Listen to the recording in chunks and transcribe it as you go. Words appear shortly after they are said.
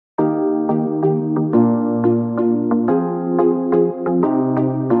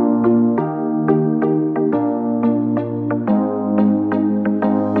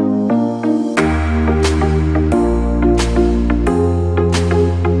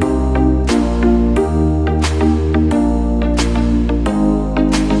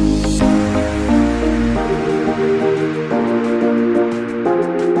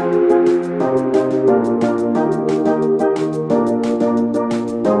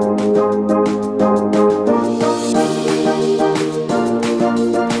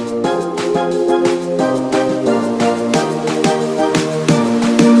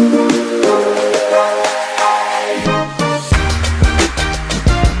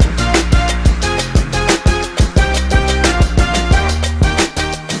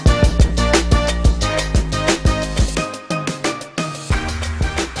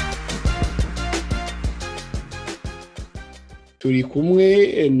turi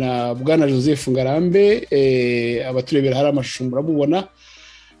kumwe na Bwana Joseph Ngarambe, abaturebera hari amashusho murabubona.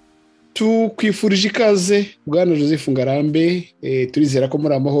 Tukwifurije ikaze Bwana Joseph Ngarambe, turizera ko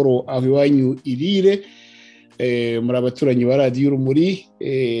muri amahoro aho iwanyu irire, muri abaturanyi ba radiyo urumuri.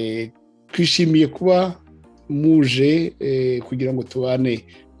 Twishimiye kuba muje kugira ngo tubane.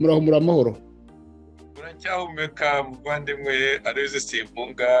 Muraho muri amahoro? Muracyahumeka muvandimwe Aloyize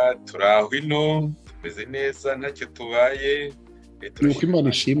Simpunga, turaho ino tumeze neza ntacyo tubaye. Nuko Imana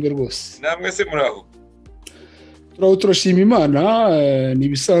ishimwe rwose. Namwe se muraho? Turashima Imana, ni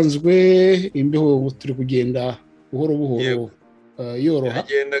bisanzwe. Imbeho turi kugenda buhoro buhoro yoroha,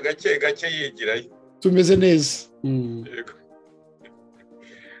 agenda gake gake yigirayo. Tumeze neza.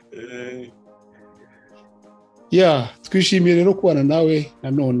 Twishimiye rero kubana nawe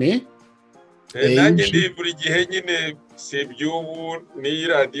nanone. Nanjye ndi buri gihe nyine si iby'ubu, n'iyi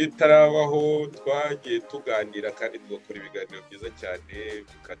radiyo itarabaho twagiye tuganira kandi tugakora ibiganiro byiza cyane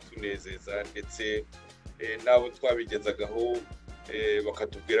bikatunezeza, ndetse n'abo twabigezagaho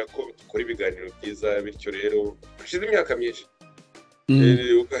bakatubwira ko dukora ibiganiro byiza. Bityo rero hashize imyaka myinshi,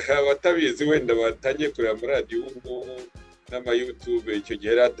 abatabizi wenda batangiye kureba muri radiyo ubu ngubu n'amayutube, icyo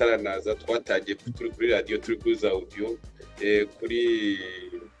gihe rero ataranaza twatangiye turi kuri radiyo, turi kuri za audio kuri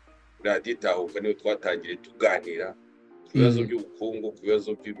radiyo Itahuka, niyo twatangiriye tuganira ku bibazo by'ubukungu, ku bibazo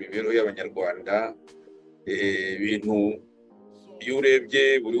by'imibereho y'abanyarwanda. Ibintu iyo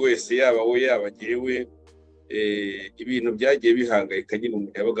urebye buri wese, yaba we yaba jyewe, ibintu byagiye bihangayika, nyine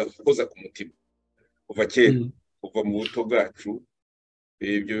umuntu yabaga akoza ku mutima kuva kera, kuva mu buto bwacu.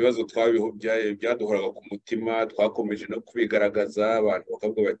 Ibyo bibazo byaduhoraga ku mutima, twakomeje no kubigaragaza. Abantu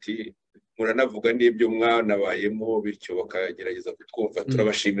bakavuga bati muranavuga n'ibyo mwanabayemo, bityo bakagerageza kutwumva.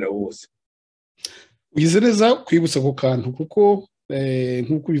 Turabashimira bose. Ugize neza kwibutsa ako kantu, kuko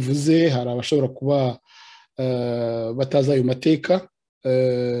nk'uko bivuze hari abashobora kuba batazi ayo mateka.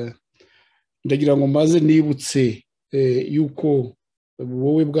 Ndagira ngo maze nibutse yuko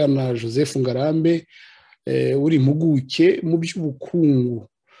wowe Bwana Joseph Ngarambe uri impuguke mu by'ubukungu.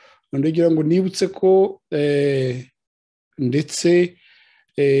 Ndagira ngo nibutse ko ndetse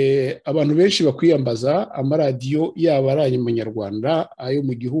abantu benshi bakwiyambaza amaradiyo, yaba ari ay'amanyarwanda, ayo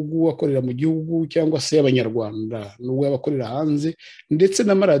mu gihugu, akorera mu gihugu, cyangwa se y'abanyarwanda n'ubwo abakorera hanze, ndetse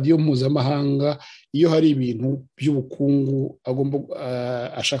n'amaradiyo mpuzamahanga, iyo hari ibintu by'ubukungu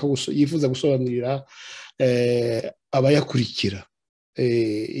yifuza gusobanurira abayakurikira.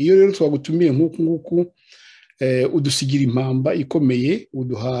 Iyo rero twagutumiye nk'uku udusigira impamba ikomeye,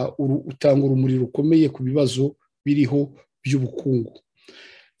 utanga urumuri rukomeye ku bibazo biriho by'ubukungu.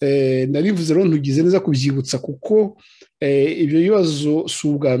 Narivuze rero ntugize neza kubyibutsa, kuko ibyo bibazo si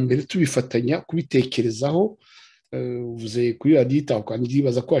ubwa mbere tubifatanya kubitekerezaho. Uvuze kuri radiyo Itahuka,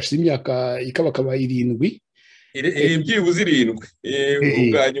 ndibaza ko hashize imyaka ikabakaba 7. Byibuze 7.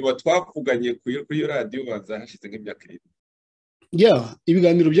 Ubwa nyuma twavuganye kuri iyo radiyo banza hashize nk'imyaka 7.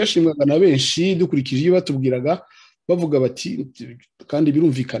 Ibiganiro byashimwaga na benshi dukurikije iyo batubwiraga, bavuga bati, kandi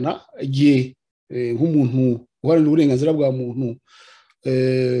birumvikana, igihe nk'umuntu uharanira uburenganzira bwa muntu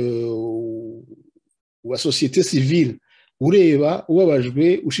wa sosiyete sivile, ureba,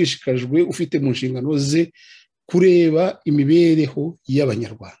 ubabajwe, ushishikajwe, ufite mu nshingano ze kureba imibereho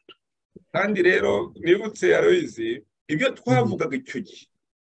y'abanyarwanda. Kandi rero nibutse Aloyize, ibyo twavugaga icyo gihe,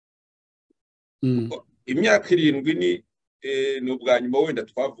 imyaka 7 ni ubwa nyuma wenda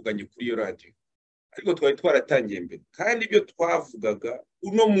twavuganye kuri iyo radiyo, ariko twari twaratangiye mbere. Kandi ibyo twavugaga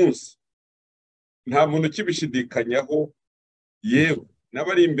uno munsi nta muntu ukibishidikanyaho, yewe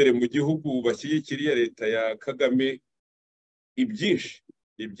n'abari imbere mu gihugu bashyigikiriye leta ya Kagame,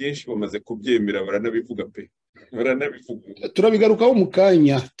 ibyinshi bamaze kubyemera, baranabivuga pe, baranabivuga. Turabigarukaho mu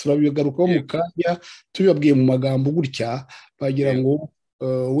kanya, tubibabwiye mu magambo gutya, bagira ngo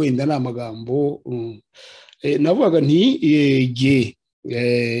wenda ni amagambo. Navugaga nti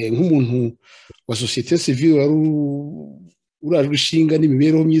nk'umuntu wa sosiyete sivile wari urajwe ishinga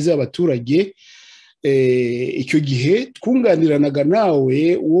n'imibereho myiza y'abaturage, icyo gihe twunganiranaga nawe,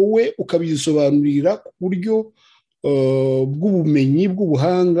 wowe ukabisobanurira ku buryo bw'ubumenyi,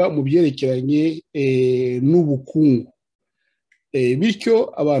 bw'ubuhanga mu byerekeranye n'ubukungu. Bityo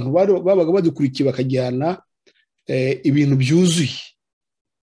abantu babaga badukurikiye bakajyana ibintu byuzuye,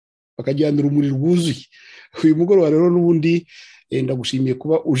 bakajyana urumuri rwuzuye. Uyu mugoroba rero n'ubundi ndagushimiye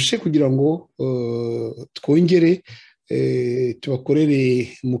kuba uje kugira ngo twongere tubakorere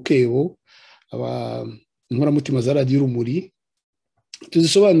mukebo inkoramutima za radiyo urumuri,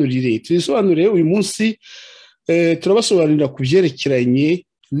 tuzisobanurire. Uyu munsi turabasobanurira ku byerekeranye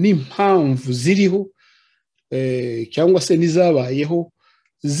n'impamvu ziriho cyangwa se n'izabayeho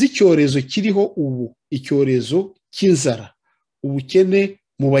z'icyorezo kiriho ubu, icyorezo cy'inzara ubukene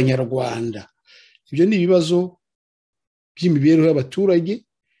mu banyarwanda. Ibyo ni ibibazo by'imibereho y'abaturage,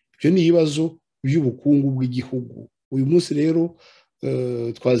 ibyo ni ibibazo by'ubukungu bw'igihugu. Uyu munsi rero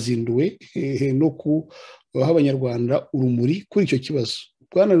twazinduwe no kubaha abanyarwanda urumuri kuri icyo kibazo.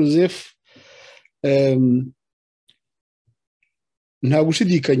 Bwana Joseph, nta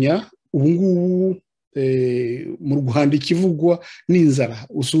gushidikanya ubu ngubu mu Rwanda ikivugwa ni inzara.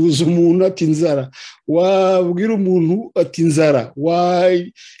 Usuhuza umuntu ati inzara, wabwira umuntu ati inzara,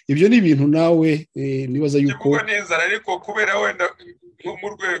 ibyo ni ibintu nawe nibaza yuko kivugwa ni inzara, ariko kubera wenda nko mu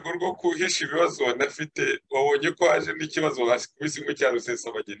rwego rwo kuhisha ibibazo wanafite, wabonye ko haje n'ikibazo hasi ku isi cya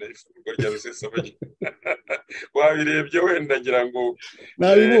rusesabagina, ifungurwa rya rusesabagina. Wabirebye wenda ngira ngo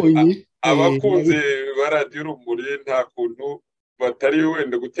nabibonye. abakunze ba radiyo urumuri nta kuntu batari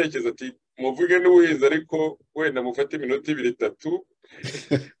wenda gutekereza ati muvuge n'ubuhinzi, ariko wenda mufate iminota 2-3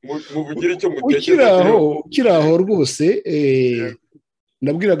 muvugire icyo mutekereza. Ukiri aho rwose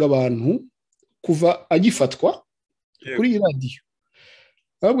nabwiraga abantu kuva agifatwa kuri iyi radiyo,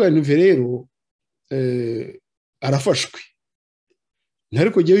 babwira ntuve rero arafashwe,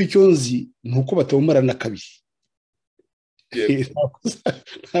 ariko jyewe icyo nzi ni uko batamumarana kabiri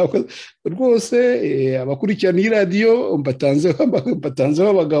rwose. Abakurikirana iyi radiyo mbatanzeho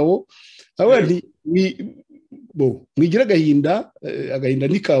abagabo, mwigira agahinda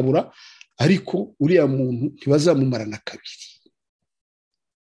ntikabura, ariko uriya muntu ntibazamumarana kabiri.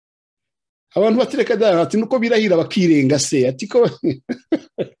 Abantu batereka ati nuko birahira bakirenga se, ati ko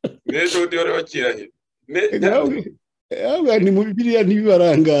n'ejo undi wari bakirahira ni mu Bibiliya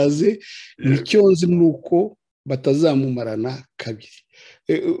ntibibarangaze. Icyo nzi ni uko batazamumarana kabiri.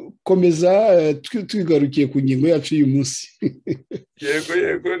 Komeza twigarukiye ku ngingo yacu y'uyu munsi.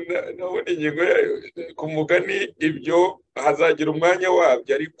 Yego nabona ingingo ku mugani ibyo hazagira umwanya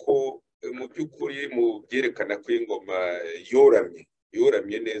wabyo, ariko mu by'ukuri mu byerekana ko ingoma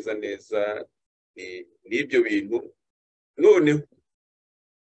yoramye neza n'ibyo bintu, noneho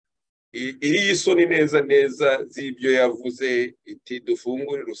iri isoni neza z'ibyo yavuze, iti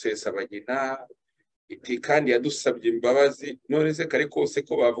dufungure rusesabagina, iti kandi yadusabye imbabazi. None se kare kose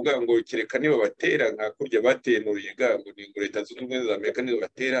ko bavuga ngo kereka niba batera nka kurya batenuriye ngo ni Leta Zunze Ubumwe za Amerika niba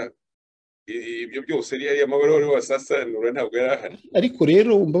batera, ibyo byose yari amabara wari wasasanura ntabwo yari ahari. Ariko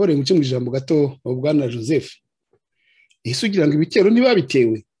rero mbabare nguce mu ijambo gato, Bwana Joseph, ese ugira ngo ibitero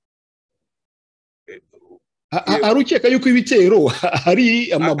ntibabitewe? Arukeka yuko ibitero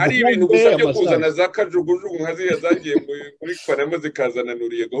hari ibintu gusa byo kuzana za kajugujugu nka ziriya zagiye muri Panama zikazana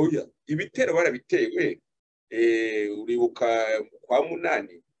nuriye gahuya. Ibitero barabitewe. Uribuka kwa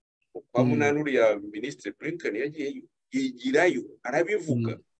munani uriya Minisitiri Blinken yagiye yigirayo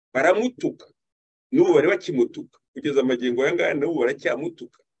arabivuga, baramutuka, n'ubu bari bakimutuka kugeza amagingo aya ngaya, n'ubu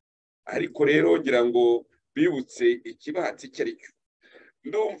baracyamutuka. Ariko rero ngira ngo bibutse ikibatsi icyo ari cyo.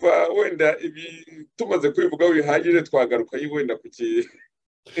 Ndumva wenda ibi tumaze kubivuga bihagije, twagaruka wenda ku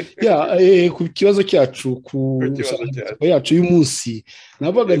kibazo cyacu, ku yacu y'umunsi.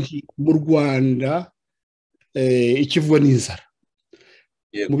 Navuga nti mu Rwanda ikivugwa n'inzara,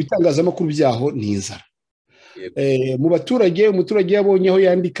 mu bitangazamakuru byaho ni inzara, mu baturage umuturage yabonye aho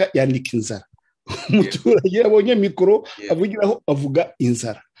yandika inzara, umuturage yabonye mikoro avugiraho avuga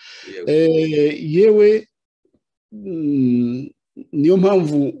inzara. Yewe niyo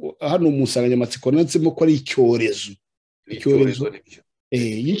mpamvu hano mu nsanganyamatsiko nanditsemo ko ari icyorezo.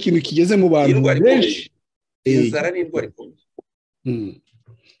 Iyo ikintu kigeze mu bantu benshi, inzara ni indwara ikomeye.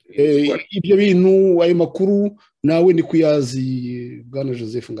 Ibyo bintu, ayo makuru nawe ni kuyazi, Bwana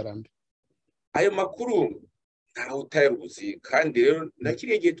Joseph Ngarambe? Ayo makuru ntawe utayaruzi, kandi rero na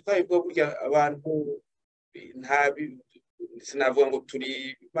kiriya gihe twabivuga burya abantu sinavuga ngo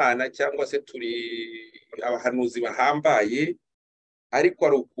turi Imana cyangwa se turi abahanuzi bahambaye, ariko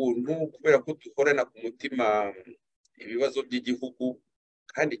hari ukuntu kubera ko dukorana ku mutima ibibazo by'igihugu,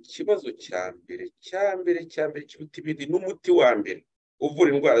 kandi ikibazo cya mbere kiruta ibindi n'umuti wa mbere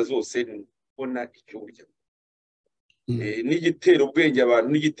uvura indwara zose ni kubona icyo urya, n'igitera ubwenge abantu,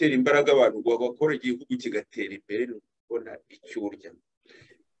 n'igitera imbaraga abantu ngo bakore igihugu kigatera imbere, ni kubona icyo urya.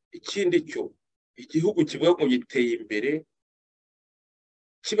 Ikindi cyo igihugu kivuga ngo giteye imbere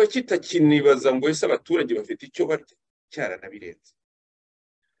kiba kitakinibaza ngo ese abaturage bafite icyo barya, cyaranabirenze.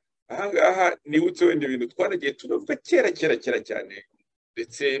 Ahangaha nibutse wenda ibintu twaragiye tunavuga kera cyane,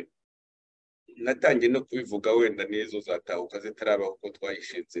 ndetse natangiye no kubivuga wenda n'izo zatahuka zitarabaho ko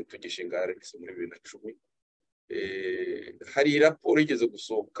twayishinze tugishinga gares muri 2010. Hari raporo igeze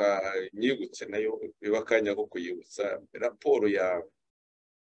gusohoka nyibutse nayo biba akanya ko kuyibutsa, raporo ya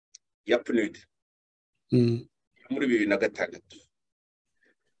PNUD muri 2006.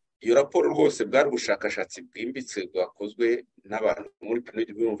 iyo raporo rwose bwari ubushakashatsi bwimbitse bwakozwe n'abantu muri PNUD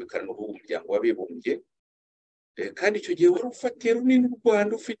bumvikana n'umuryango w'abibumbye, kandi icyo gihe wari ufatiye runini u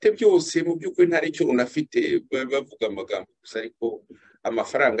Rwanda ufite byose mu by'ukuri nta n'icyo runafite, bavuga amagambo gusa, ariko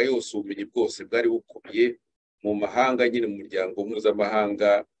amafaranga yose ubumenyi bwose bwari bukubiye mu mahanga, nyine mu muryango mpuzamahanga,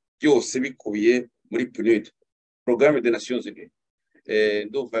 byose bikubiye muri PNUD, Programme des Nations Unies,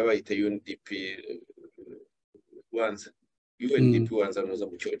 ndumva bayita UNDP wanza, UNDP wanza noza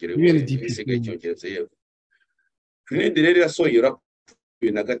mu cyongereza, isigaye icyongereza yewe. PNUD rero yasohoye raporo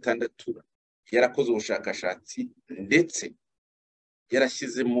 2006, yarakoze ubushakashatsi ndetse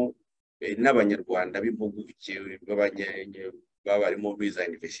yarashyizemo n'abanyarwanda b'impuguke barimo muri za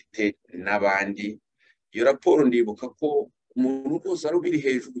universite n'abandi. Iyo raporo ndibuka ko umuntu rwose ari ubiri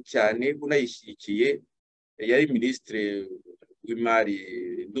hejuru cyane unayishyigikiye yari minisitiri w'imari,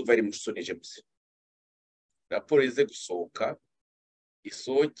 ndumva ari Musoni James. Raporo ize gusohoka,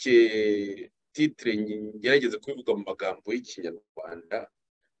 isohoke titre ngerageze kubivuga mu magambo y'ikinyarwanda,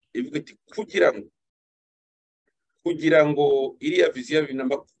 ivuga iti kugira ngo iriya viziyo ya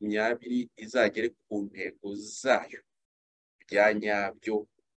 2020 izagere ku ntego zayo bya nyabyo,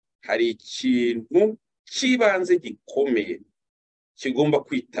 hari ikintu cy'ibanze gikomeye kigomba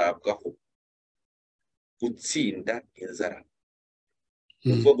kwitabwaho: gutsinda inzara,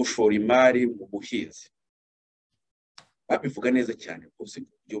 no gushora imari mu buhinzi. Babivuga neza cyane rwose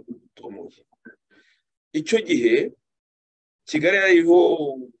ku buryo butomoye. Icyo gihe Kigali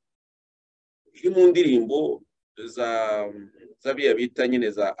iri mu ndirimbo za biya bita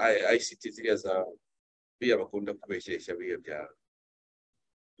nyine za ICT, ziriya za biya bakunda kubeshyeshya biya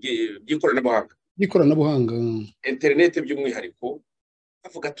by'ikoranabuhanga, internet by'umwihariko.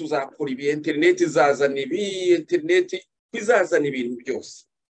 Bavuga tuzakora ibi, internet izazana ibi, internet izazana ibintu byose.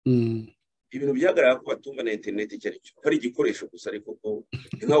 Ibintu byagaragara ko batumva na internet icyo ari cyo, ari igikoresho gusa, ariko ko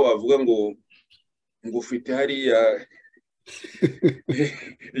nka wavuga ngo ufite hariya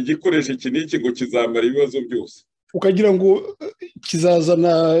igikoresho iki n'iki ngo kizamara ibibazo byose, ukagira ngo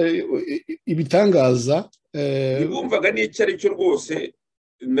kizazana ibitangaza. Bumvaga n'icyo ari cyo rwose.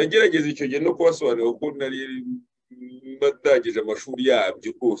 Nagerageza icyo gihe no kubasobanurira ko nari batagije amashuri yabyo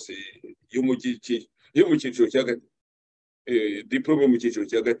rwose yo mu cyiciro cya gatatu, diplome mu cyiciro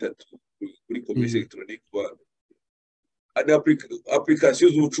cya gatatu kuri commerce electronique, application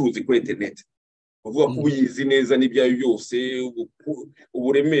z'ubucuruzi kuri internet. Bavuga ko uyizi neza n'ibyayo byose,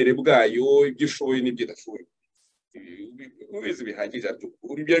 uburemere bwayo, ibyo ushoboye n'ibyo udashoboye, ubizi bihagije,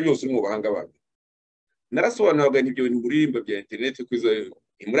 ibyo byose uri mu bahanga babyo. Narasobanuraga n'ibyo bintu buririmba bya internet kwiza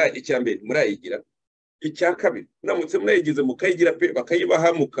icyambere murayigira, icya kabiri namutse murayigize mukayigira pe bakayibaha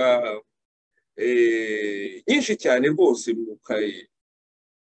nyinshi cyane rwose,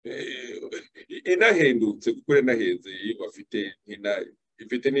 inahendutse kuko inahenze,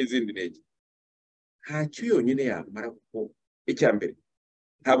 ifite n'izindi ntege. Ntacyo yonyine yamara, kuko icyambere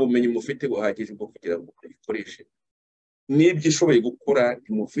nta bumenyi mufite buhagije bwo kugira ngo mubikoreshe, n'ibyo ishoboye gukora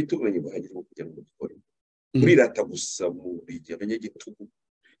ntimufite ubumenyi buhagije bwo kugira ngo mubikore. Murirata gusa muri abanyagitugu.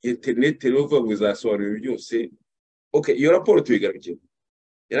 Internet rero uvuga ngo izasobanura byose. Okay, iyo raporo tuyigarukiye,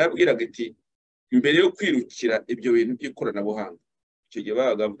 yarabwiraga iti mbere yo kwirukira ibyo bintu by'ikoranabuhanga, icyo gihe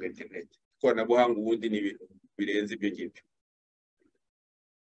babaga bavuga internet, ikoranabuhanga ubundi ni ibintu birenze ibyo ngibyo.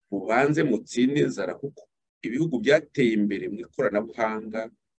 Mubanze mutsinde inzara, kuko ibihugu byateye imbere mu ikoranabuhanga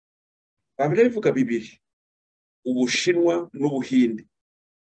babivuga bibiri: Ubushinwa n'Ubuhinde.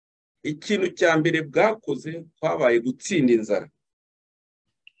 Ikintu cya mbere bwakoze kwabaye gutsinda inzara.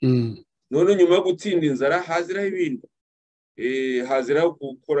 None nyuma yo gutsinda inzara haziraho ibindi, haziraho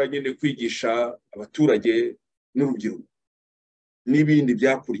gukora nyine kwigisha abaturage n'urubyiruko n'ibindi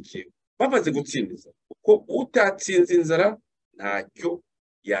byakurikiye bamaze gutsinda inzara, kuko utatsinze inzara ntacyo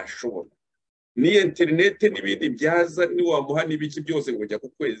yashobora. Ni internet n'ibindi byaza niwamuha n'ibiki byose ngo jya ku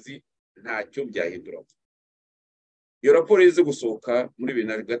kwezi, ntacyo byahindura. Iyo raporo ize gusohoka muri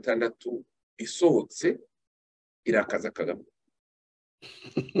 2006 isohotse, irakaza Kagame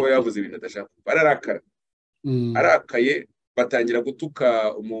ko yavuze ibintu adashaka. Bararakara, arakaye batangira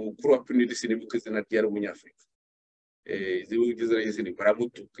gutuka umukuru wa PNUD, sinibuka izina rye, ari umunyafurika. Izina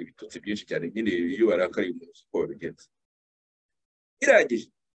baramutuka ibitutsi byinshi cyane, nyine iyo barakariye umuntu uko babigenza. Irangije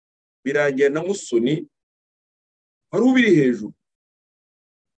birangira na Musoni wari ubiri hejuru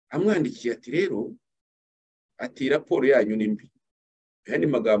amwandikiye ati rero, ati raporo yanyu ni mbi. Yani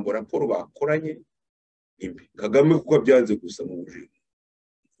magambo raporo bakoranye ni mbi. Kagame kuko byanze gusa mu bujiji,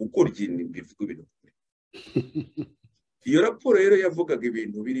 uko ryindi bivuga ibintu. Iyo raporo rero yavugaga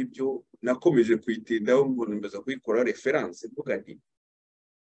ibintu biri byo, nakomeje kuyitindaho mbona mbaza kuyikora reference, mvuga nti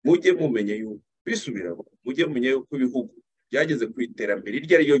mujye mumenye yuko bisubira, mujye mumenye yuko ibihugu byageze ku iterambere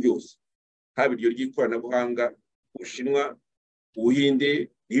iryo ari ryo ryose, haba iryo ry'ikoranabuhanga, Ubushinwa, Ubuhinde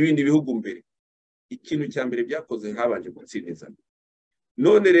n'ibindi bihugu mbere. Ikintu cya mbere byakoze habanje gutsinda inzara.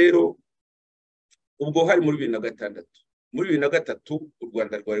 None rero ubwo hari muri 2006, muri 2003 u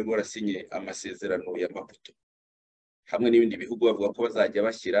Rwanda rwari rwarasinye amasezerano ya Maputo hamwe n'ibindi bihugu, bavuga ko bazajya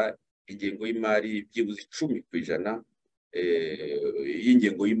bashyira ingengo y'imari byibuze 10%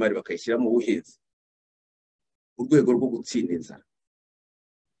 y'ingengo y'imari bakayishyira mu buhinzi, urwego rwo gutsinda inzara.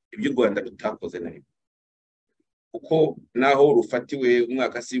 Ibyo u Rwanda rutakoze na rimwe, kuko naho rufatiwe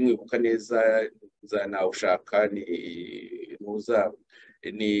umwaka simwibuka neza nawe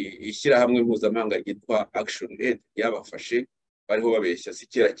ni ishyirahamwe mpuzamahanga ryitwa Action Aid ryabafashe, bariho babeshya si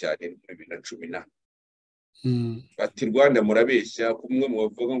kera cyane muri 2010. Bati Rwanda murabeshya, kumwe mu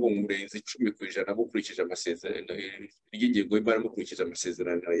bavuga ngo murenze 10% mukurikije amasezerano y'ingengo y'imari, mukurikije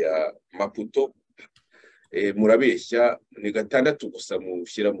amasezerano ya Maputo, murabeshya, ni 6 gusa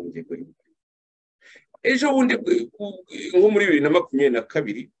mushyira mu ngengo y'imari. Ejo bundi nko muri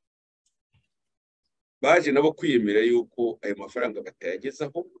 2022 baje nabo kwiyemera yuko ayo mafaranga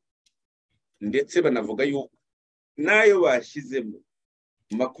batayagezaho, ndetse banavuga yuko nayo bashyizemo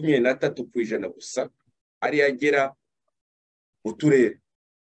 23% gusa ari yagera mu turere.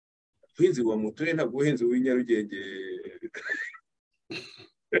 Ubuhinzi buba mu turere, ntabwo ubuhinzi bw'inyarugenge.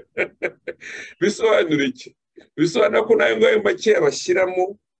 Bisobanura iki? Bisobanura ko nayo ngayo make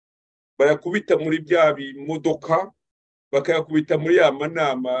bashyiramo bayakubita muri bya bimodoka, bakayakubita muri ya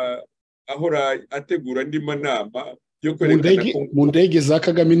manama ahora ategura andi manama yo kwerekana ko mu ndege za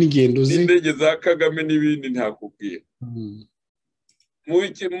Kagame n'ingendo indege za Kagame n'ibindi ntakubwira. Mu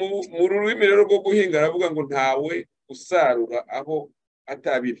rurimi rero rwo guhinga aravuga ngo ntawe usarura aho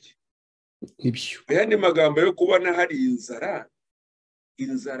atabibye. Ibyo ayandi magambo yo kubona hari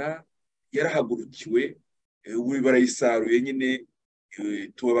inzara yarahagurukiwe, ubu barayisaruye nyine.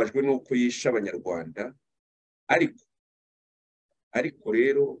 Tubabajwe nuko yisha abanyarwanda, ariko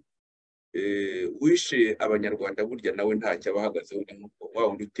rero wishe abanyarwanda burya nawe ntacyo abahagazeho, nuko wa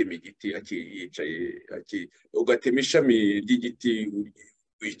wundi utema igiti yicaye, ugatema ishami ry'igiti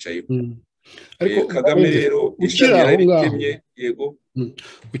wicaye. Ariko Kagame rero ishami yaritemye. Yego,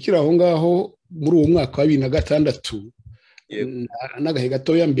 ukiri aho ngaho muri uwo mwaka wa 2006 n'agahe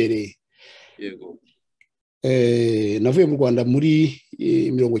gatoya mbere, yego, navuye mu Rwanda muri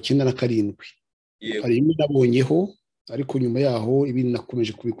 1997. hari imwe nabonyeho, ariko nyuma yaho ibindi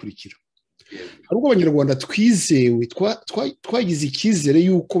nakomeje kubikurikira. hari ubwo abanyarwanda twizewe, twagize icyizere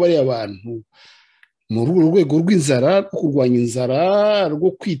yuko bari abantu mu rwego rw'inzara, rwo kurwanya inzara,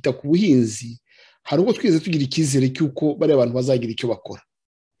 rwo kwita ku buhinzi. hari ubwo twize tugira icyizere cy'uko bari abantu bazagira icyo bakora.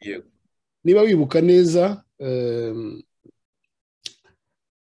 Niba wibuka neza,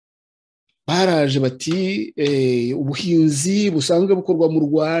 baraje bati ubuhinzi busanzwe bukorwa mu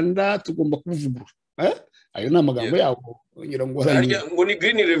Rwanda tugomba kubuvugurura. Ayo ni amagambo yabo ngira ngo ngo ni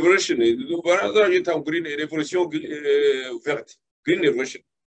green revolution, barazita green revolution verte, green revolution,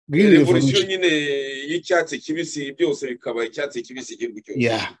 revolution nyine y'icyatsi kibisi, byose bikaba icyatsi kibisi igihugu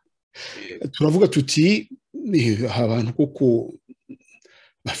cyose. Turavuga tuti abantu koko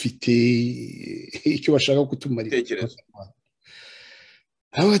bafite icyo bashaka kutumarira.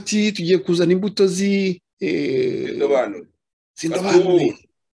 Ati tugiye kuzana imbuto z'indobanure,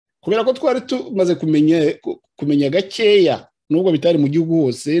 kubera ko twari tumaze kumenya gakeya, nubwo bitari mu gihugu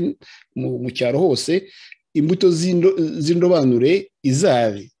hose, mu cyaro hose, imbuto z'indobanure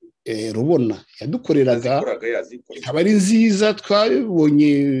izari rubona yadukoreraga, ikaba ari nziza,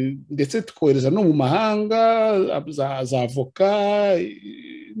 twabonye ndetse tukohereza no mu mahanga, za avoka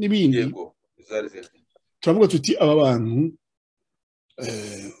n'ibindi. Turavuga tuti aba bantu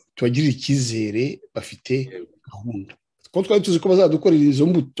tubagirira icyizere, bafite gahunda. Kuko twari tuzi ko bazadukorera izo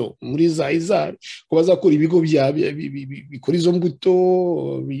mbuto muri za izari, ko bazakora ibigo bikora izo mbuto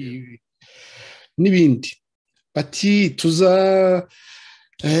n'ibindi. Bati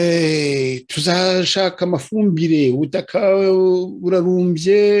tuzashaka amafumbire, ubutaka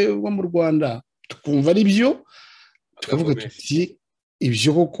burarumbye bwo mu Rwanda. Tukumva ari byo, tukavuga tuti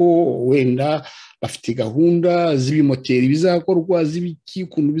ibyo koko wenda bafite gahunda z'ibimoteri bizakorwa, z'ibiki,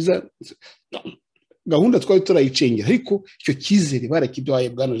 ukuntu gahunda twari turayicengera, ariko icyo cyizere barakiduhaye.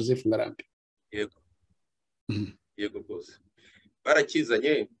 Bwana Joseph Ngarambe. Yego rwose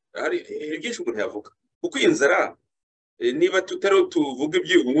barakizanye. Hari byinshi umuntu yavuga, kuko iyi nzara niba tutari tuvuga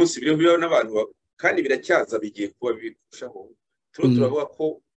iby'uyu munsi biriho n'abantu, kandi biracyaza, bigiye kuba birushaho. Turavuga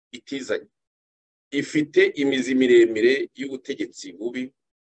ko itizanye, ifite imizi miremire y'ubutegetsi bubi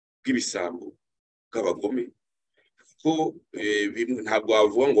bw'ibisambo bw'abagome, ko ntabwo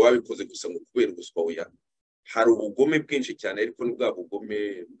wavuga ngo babikoze gusa ngo kubera ubuswa. hari ubugome bwinshi cyane, ariko ni bwa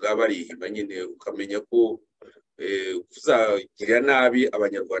bugome bw'abarihima nyine, ukamenya ko kuzagirira nabi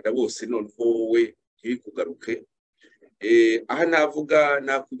abanyarwanda bose noneho wowe ntibikugaruke. Aha navuga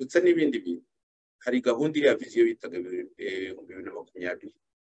nakwibutsa n'ibindi bintu. Hari gahunda iriya viziyo bitaga 2020.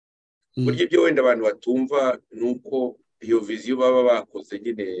 Burya ibyo wenda abantu batumva ni uko iyo viziyo baba bakoze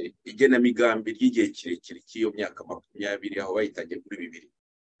nyine igenamigambi ry'igihe kirekire cy'iyo myaka 20 aho bayitangiye kuri 2000.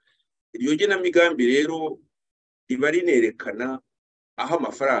 Iryo genamigambi rero riba rinerekana aho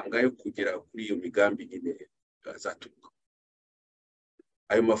amafaranga yo kugera kuri iyo migambi nyine azaturuka.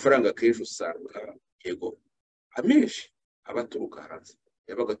 Ayo mafaranga akenshi usanga yego amenshi abaturuka hanze,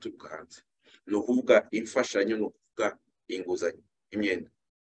 yabaga aturuka hanze. Ni ukuvuga imfashanyo, ni ukuvuga inguzanyo, imyenda.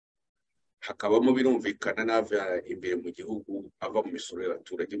 Hakabamo birumvikana n'ava imbere mu gihugu, ava mu misoro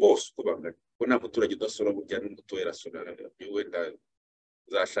y'abaturage bose uko bangana. Ko nta muturage udasora, burya n'umuto yarasora. Wenda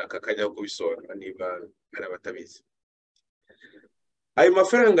uzashaka akajya kubisobanura niba hari abatabizi. Ayo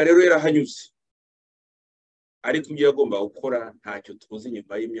mafaranga rero yarahanyuze, ariko ibyo yagomba gukora ntacyo tuzi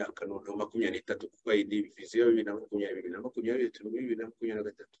nyuma y'imyaka noneho 23, kuko iyi viziyo ya 2020 turi muri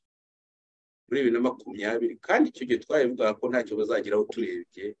 2023. Muri 2020 kandi icyo gihe twavuga ko ntacyo bazageraho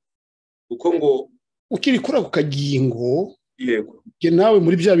turebye, kuko ngo ukiri kuri ako kagingo. Yego. Nawe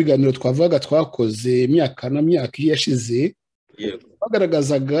muri bya biganiro twavuga twakoze imyaka na myaka yashize, yego,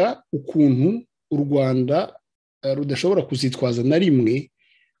 bagaragazaga ukuntu u Rwanda rudashobora kuzitwaza na rimwe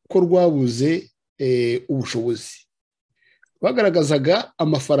ko rwabuze ubushobozi. Bagaragazaga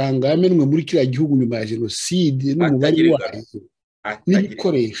amafaranga yamenwe muri kiriya gihugu nyuma ya jenoside n'umubare wayo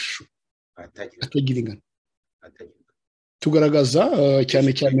n'ibikoresho atagira ingano. Tugaragaza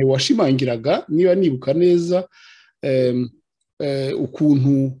cyane cyane washimangiraga, niba nibuka neza,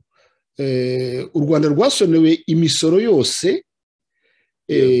 ukuntu u Rwanda rwasonewe imisoro yose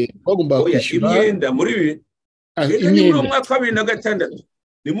bagomba kwishyura imyenda muri mwaka wa 2006.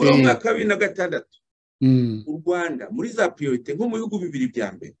 Ni muri mwaka wa 2006 u Rwanda muri za priorite nko mu bihugu 2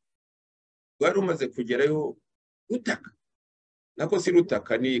 bya mbere rwari rumaze kugerayo rutaka. Nako si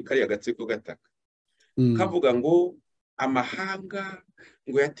rutaka, ni kariya gatsiko gataka kavuga ngo amahanga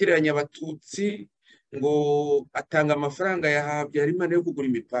ngo yateranye abatutsi, ngo atanga amafaranga ya Habyarimana yo kugura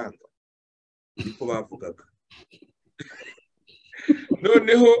imipanga, niko bavugaga.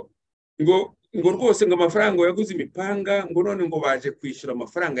 Noneho ngo rwose ngo amafaranga yaguze imipanga, ngo none ngo baje kwishyura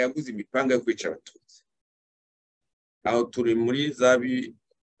amafaranga yaguze imipanga yo kwica abatutsi. Aho turi muri zabi.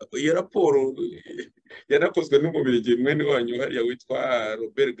 Iyo raporo yanakozwe n'umubirigi mwene wanyu hariya witwa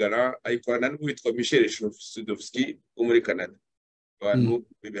Robert Gara, ayikorana n'uwitwa Michel Sudovski wo muri Canada. Abantu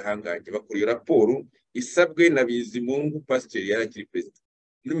b'ibihangange bakora iyo raporo isabwe na Bizimungu Pasteur yarakiri president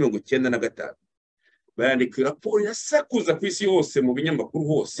muri 1995. Bayandika raporo yasakuza ku isi hose mu binyamakuru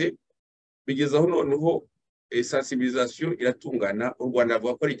hose, bigeza aho noneho sensibilisation iratungana. U Rwanda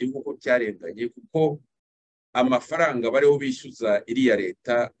avuga ko ari igihugu cyarenganye, kuko amafaranga bariho bishyuza iriya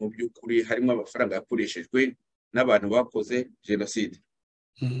leta mu by'ukuri harimo amafaranga yakoreshejwe n'abantu bakoze jenoside.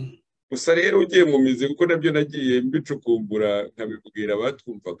 Gusa rero ugiye mu mizi, kuko nabyo nagiye mbicukumbura nkabibwira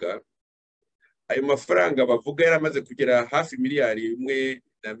abatwumvaga, ayo mafaranga bavuga yaramaze kugera hafi miliyari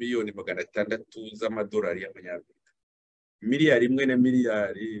 1,600,000 z'amadolari y'amanyamerika. Miliyari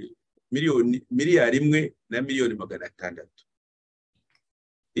 1,600,000.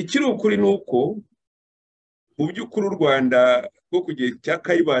 Ikiri ukuri ni uko mu by'ukuri u Rwanda rwo ku gihe cya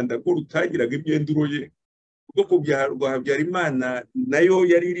Kayibanda ko rutagiraga imyenda uroye, rwo kubyarwa Habyarimana nayo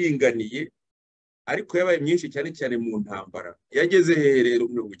yari iringaniye, ariko yabaye myinshi cyane cyane mu ntambara. Yageze rero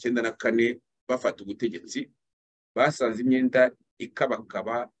 1994 bafata ubutegetsi, basanze imyenda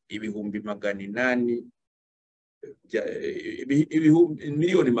ikabakaba 800,000,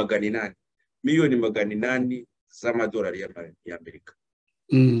 miliyoni 800 z'amadolari y'Amerika.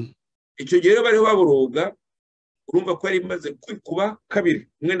 Icyo gihe rero bariho baboroga, urumva ko yari imaze kwikuba kabiri,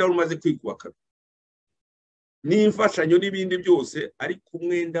 umwenda wari umaze kwikuba kabiri n'imfashanyo n'ibindi byose, ariko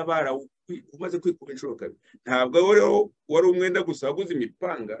umwenda umaze kwikuba inshuro kabiri. Ntabwo rero wari umwenda gusa waguze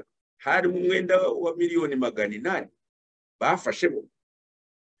imipanga, hari umwenda wa 800,000 bafashe bo.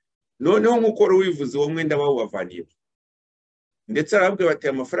 Noneho nk'uko wivuze uwo mwenda bawuvaniye, ndetse arabwe bati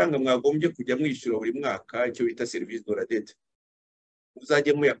amafaranga mwagombye kujya mwishyura buri mwaka, icyo bita service de la dette,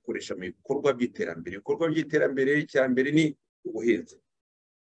 uzajye muyakoresha mu bikorwa by'iterambere. Ibikorwa by'iterambere cya mbere ni ubuhinzi.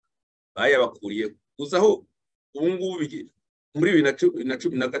 Bayabakuriye uzaho ubu ngubu muri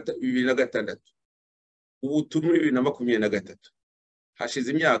 2016, ubu turi muri 2023,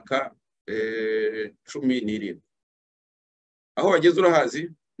 hashize imyaka 17. Aho bageze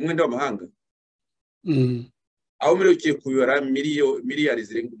urahazi umwenda w'amahanga, aho muri ukiye kubara miliyari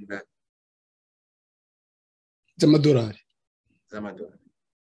zirenga 8. z'amadolari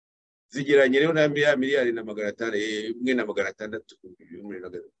zigeranye rero na miliyari na magana atanu imwe na magana atandatu u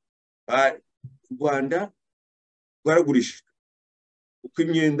Rwanda rwaragurishijwe uko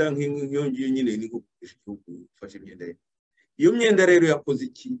imyenda nk'iyo ngiyo nyine ni gukoresha igihugu ufashe imyenda ye. Iyo myenda rero yakoze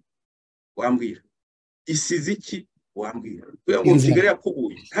iki wambwira, isize iki wambwira, kugira ngo Kigali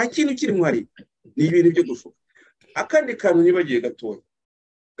yakubuye nta kintu kirimo hari, ni ibintu byo gushuka. Akandi kantu nibagiye gatoya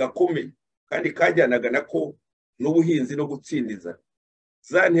gakomeye kandi kajyanaga nako n'ubuhinzi no gutsindiza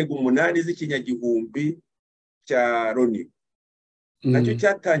za ntego 8 z'ikinyagihumbi cya Loni, nacyo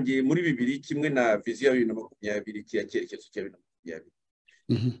cyatangiye muri 2000 kimwe na viziyo ya 2020 cyerekezo cya 2020.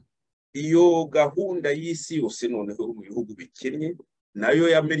 Iyo gahunda y'isi yose noneho mu bihugu bikennye nayo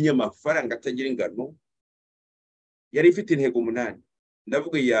yamennye amafaranga atagira ingano, yari ifite intego 8.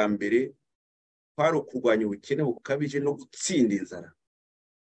 Ndavuga ya mbere kwari kurwanya ubukene bukabije no gutsinda inzara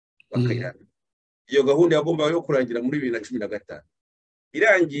bakayirana. Iyo gahunda yagombaga yo kurangira muri 2015.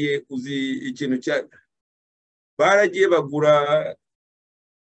 Irangiye uzi ikintu cya baragiye bagura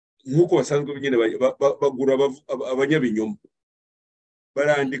nkuko basanzwe nyine bagura abanyabinyoma,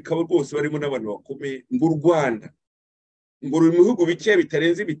 barandika rwose barimo n'abantu bakomeye ngo u Rwanda ngo ruri mu bihugu bike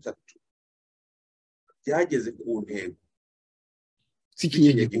bitarenze 3 byageze ku ntego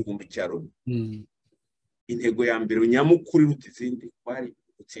z'ikinyagihumbi cya Loni. Intego ya mbere nyamukuru iruta izindi kwari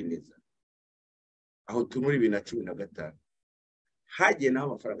gutsindiza. Aho turi muri 2015 hagiye naho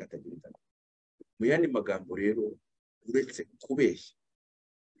amafaranga atagira ingano. Mu yandi magambo rero uretse kubeshya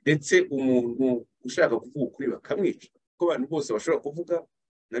ndetse umuntu ushaka kuvuga ukuri bakamwica, ko abantu bose bashobora kuvuga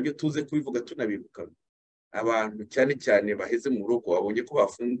nabyo tuze kubivuga tunabibuka. Abantu cyane cyane baheze mu rugo babonye ko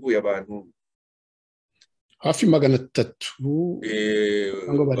bafunguye abantu hafi 300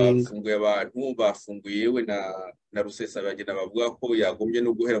 ngo barenga, bafunguye abantu, bafunguye yewe na Rusesabagina bavuga ko yagombye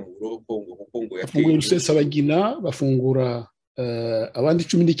no guhera mu buroko ngo kuko ngo yafunguye Rusesabagina, bafungura abandi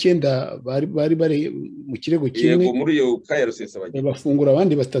 19 bari mu kirego kimwe. Yego muri yo kaya Rusesabagina bafungura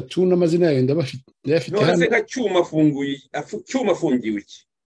abandi 3 n'amazina yayo ndabafite hano. None nka Cyuma afungiwe iki?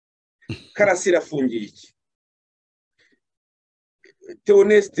 Karasira afungiye iki?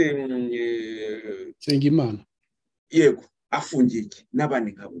 Theoneste Nsengimana yego afungiye iki?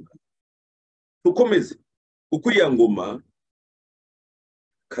 N'abandi nkabuga. Tukomeze uko iya ngoma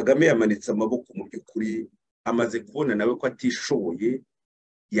Kagame yamanitse amaboko mu by'ukuri, amaze kubona nawe ko atishoboye,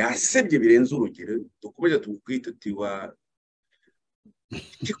 yasebye birenze urugero. Dukomeze tubwite utiwa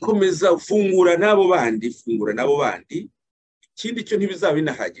gikomeza fungura nabo bandi, ikindi cyo ntibizaba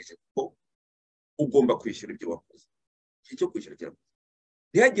binahagije kuko ugomba kwishyura ibyo wakoze. Icyo kwishyura cyane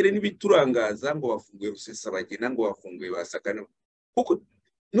ntihagire n'ibiturangaza ngo bafunguye Rusesabagina, ngo bafunguye Basakana, kuko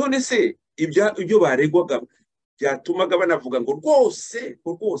none se ibyo baregwaga byatumaga banavuga ngo rwose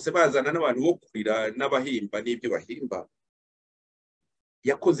bazana n'abantu bo kurira n'abahimba n'ibyo bahimba.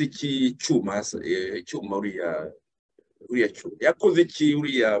 Yakoze iki Cyuma uriya Cyuma? Yakoze iki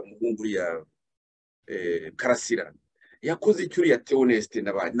uriya muhungu uriya Karasira? Yakoze iki uriya Theoneste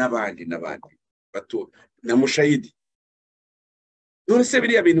n'abandi bato na Mushayidi? None se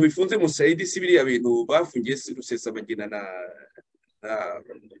biriya bintu bifunze Mushayidi si biriya bintu bafungiye Rusesabagina na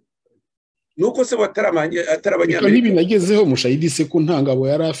nuko se atarabanyamenya n'ibinagezeho Mushayidi se ko nta ngabo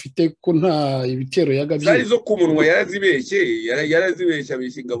yari afite, ko nta ibitero yagabye zari zo ku munwa yarazibeshya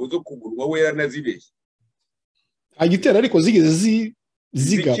abeshya ingabo zo ku munwa we yaranazibeshye. nta gitero ariko zigeze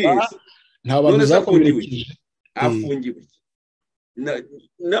zigaba, nta bantu zakomerekeje. Afungiwe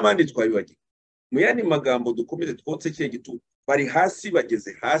n'abandi twabibagiye. Mu yandi magambo dukomeze twotse cye gitu bari hasi,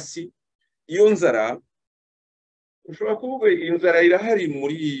 bageze hasi. Iyo nzara ushobora kuvuga inzara irahari mu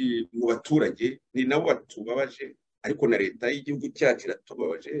baturage, ni nabo batubabaje, ariko na leta y'igihugu cyacu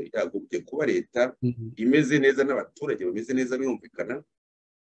iratubabaje. Yagombye kuba leta imeze neza n'abaturage bameze neza birumvikana,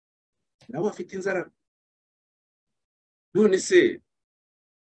 nabo bafite inzara. None se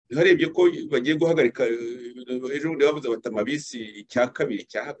harebye ko bagiye guhagarika ejo bundi bavuze batama bisi icya kabiri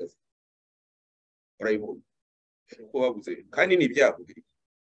cyahagaze, urayibona ko bavuze kandi ni ibyago biri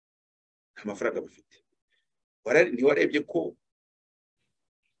amafaranga bafite. Ntiwarebye ko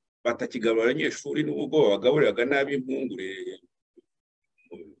batakigaburira abanyeshuri n'ubwo babagaburiraga nabi impungure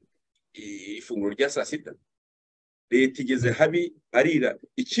ifunguro rya saa sita? Leta igeze habi arira.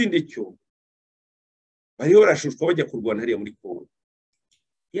 Ikindi cyo bariho barashushwa bajya kurwana hariya muri Kongo.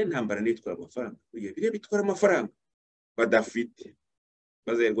 Iyo ntambara nitwara amafaranga, biriya bitwara amafaranga badafite,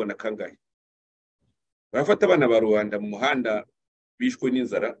 bazayirwa na kangahe? Barafata abana ba Rwanda mu muhanda bishwe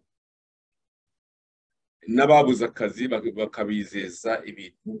n'inzara n'ababuze akazi bakabizeza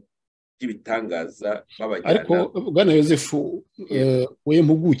ibintu by'ibitangaza babajyana. Ariko Bwana Joseph we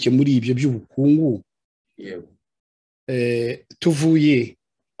impuguke muri ibyo by'ubukungu, yego tuvuye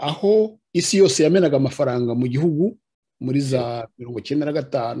aho isi yose yamenaga amafaranga mu gihugu muri za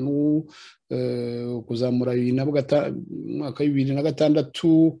 1995 kuzamura mwaka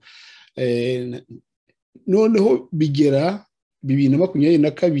 2006 noneho bigera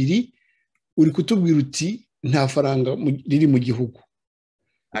 2022 uri kutubwira uti nta faranga riri mu gihugu.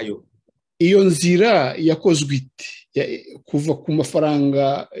 Iyo nzira yakozwe ite kuva ku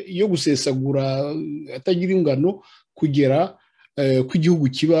mafaranga yo gusesagura atagira ingano kugera ku gihugu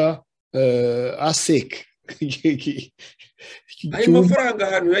kiba aseke? Ayo mafaranga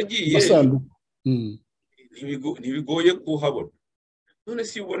ahantu yagiye ntibigoye kuhabona. None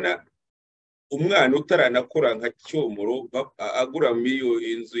si ubona umwana utaranakora nka cyomoro agura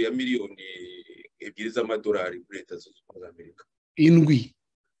inzu ya miliyoni 2 z'amadolari muri Leta Zunze Ubumwe za Amerika. 7.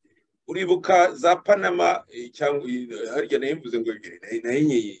 Uribuka za Panama cyangwa harya nayimvuze ngo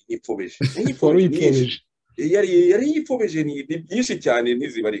nayenye ipfobeje. Yari yipfobeje ni byinshi cyane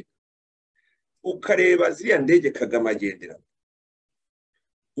ntizibarika. Ukareba ziriya ndege Kagame agendera,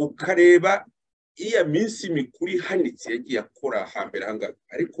 ukareba iya minsi mikuru ihanitse yagiye akora hambere hanga,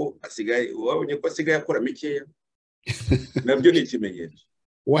 ariko asigaye wabonye ko asigaye akora mikeya. Nabyo ni ikimenyetso.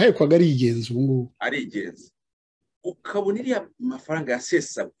 Wahekwaga ari igenzi ubu ngubu. Ari igenzi. Ukabona iriya mafaranga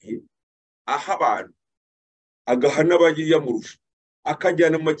yasesaguye aha abantu agahana bayiyamurusha,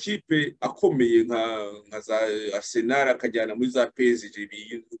 akajyana mu makipe akomeye nka za Arsenal, akajyana muri za PSG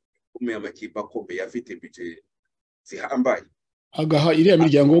bikomeye, amakipe akomeye afite budget zihambaye, agaha iriya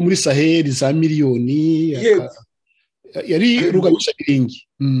miryango yo muri Sahel za miliyoni, yari rugamisha biringi,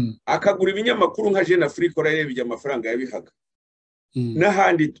 akagura ibinyamakuru nka Jeune Afrique urareba amafaranga yabihaga,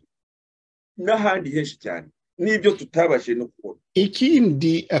 n'ahandi henshi cyane, nibyo tutabashe no kubona.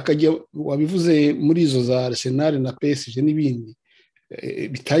 Ikindi akajya wabivuze muri izo za Arsenal na PSG n'ibindi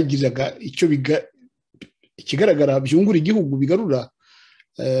bitagiraga icyo ikigaragara byungura igihugu bigarura,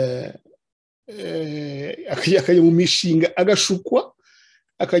 akajya mu mishinga agashukwa,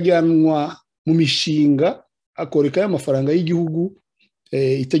 akajyanwa mu mishinga akoreka y'amafaranga y'igihugu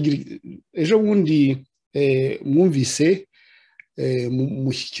itagira. Ejo bundi mwumvise mu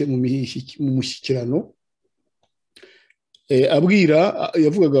mushyikirano abwira,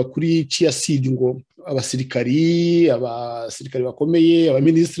 yavugaga kuri cy'inzara ngo abasirikari bakomeye,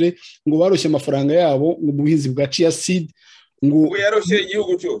 abaminisitiri ngo baroshye amafaranga yabo mu buhinzi bwa cy'inzara, ngo yaroshye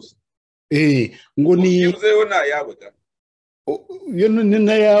igihugu cyose, ngo ni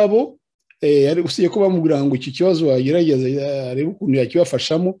n'ayabo, ari usiye ko bamubwira ngo iki kibazo wagerageza arebe ukuntu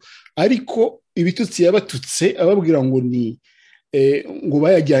yakibafashamo, ariko ibitutsi yabatutse ababwira ngo ni ngo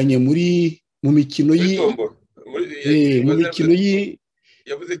bayajyanye mu mikino mu mikino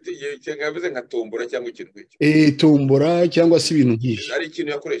yavuze nka tombora cyangwa ikintu nk'icyo, tombora cyangwa se ibintu nk'ibyo, ari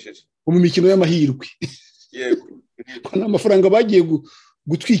ikintu yakoresheje mu mikino y'amahirwe. Yego, n'amafaranga bagiye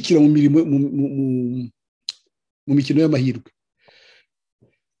gutwikira mu mirimo mu mikino y'amahirwe.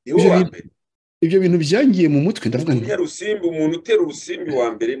 Ibyo bintu byangiye mu mutwe, ndavuga ngo rusimbi, umuntu utera urusimbi wa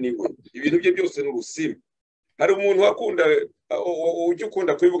mbere niwe, ibintu bye byose ni urusimbi. Hari umuntu wakunda ujye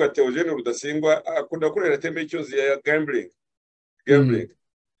ukunda kubivuga Theogene Rudasingwa, akunda kurera teme icyozi ya gambling,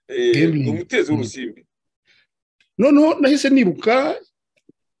 umutezi w'urusimbi. Noneho nahise nibuka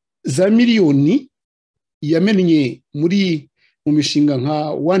za miliyoni yamennye mu mishinga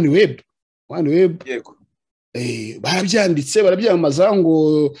nka OneWeb. Yego, barabyanditse barabyamaza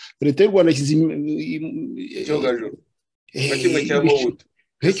ngo Leta y'u Rwanda yashyize icyogajuru kimwe cya Mobutu.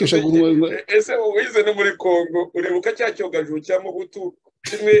 Ese wize no muri Kongo, uribuka cya cyogajuru cya Mobutu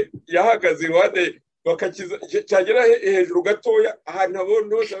kimwe yahagaze iruhande bakakiza cyagera hejuru gatoya, ahantu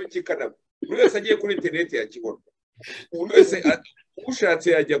abona hose kikanaba, buri wese agiye kuri internet yakibona, buri wese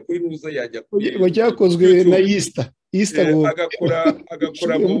ushatse yajya kuri nuza, yajya kuri cyakozwe na Easter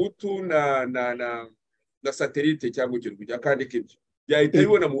agakora Mobutu na satellite cyangwa ikintu cya kandi kibyo yahita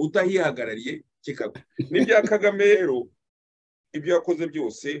bibona mu utahihagarariye kikagwa. N'ibya Kagame rero ibyo yakoze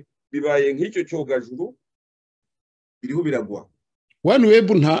byose bibaye nk'icyo cyogajuru, biriho biragwa.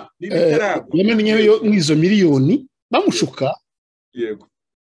 OneWeb nta yamenye nk'izo miliyoni bamushuka. Yego,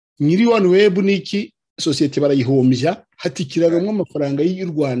 nyiri OneWeb niki sosiyete barayihombya, hatikiragamo amafaranga y'u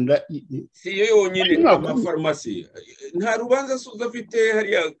Rwanda. Si yo yonyine, amafarumasi nta rubanza suza afite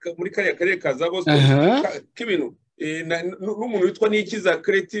hariya muri kariya karere ka za Boston k'ibintu, n'umuntu witwa Nikiza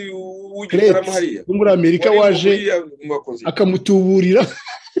Kreti w'igitaramo hariya muri Amerika waje akamutuburira.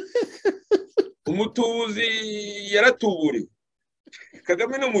 Umutubuzi yaratuburiwe,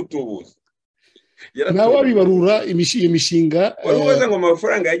 Kagame n'umutubuzi nawe abibarura imishinga. Warubaza ngo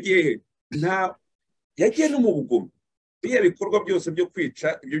amafaranga yagiye yagiye no mu bugome, biya bikorwa byose byo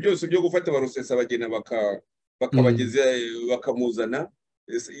kwica, ibyo byose byo gufata barusesa bagena bakabageza bakamuzana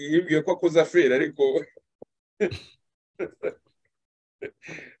yibwiye ko akoze afera ariko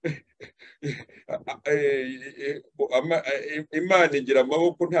Imana igira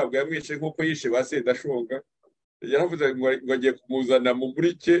amaboko ntabwo yamwishe nk'uko yishe ba Sendashonga yaravuze ngo agiye kumuzana mu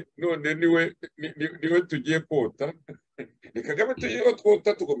murike none niwe tugiye kota ni Kagame tugiye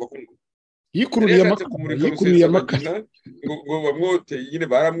twota tugomba kumwe yikururiye amakara ngo bamwote nyine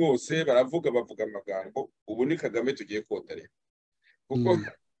baramwose bavuga amagambo ubu ni Kagame tugiye kota rero kuko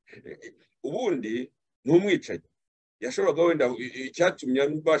ubundi ni umwicanyi yashoboraga wenda icyatumye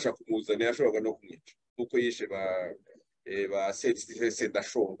mbasha kumuzana yashoboraga no kumwica kuko yishe ba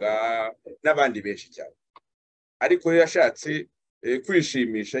Sendashonga n'abandi benshi cyane ariko yashatse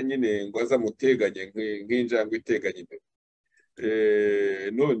kwishimisha nyine ngo azamuteganye nk'injangwe iteganye imbere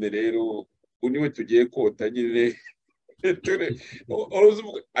none rero niwe tugiye kota nyine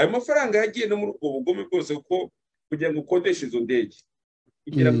ayo mafaranga yagiye no muri ubwo bugome bwose kuko kugira ngo ukodeshe izo ndege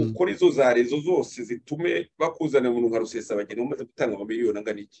kugira ngo ukore izo za rezo zose zitume bakuzana umuntu nka Rusesabagina umaze gutanga amamiliyoni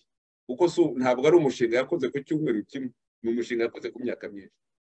angana iki kuko ntabwo ari umushinga yakoze ku cyumweru kimwe ni umushinga yakoze ku myaka myinshi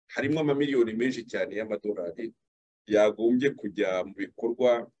harimo amamiliyoni menshi cyane y'amadolari yagombye kujya mu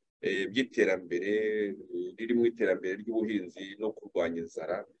bikorwa by'iterambere ririmo iterambere ry'ubuhinzi no kurwanya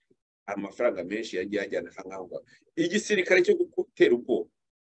inzara amafaranga menshi yagiye ajyana ahangaha igisirikare cyo gutera ubwoba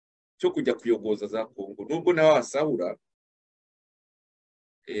cyo kujya kuyogoza za Kongo nubwo nawe wasahura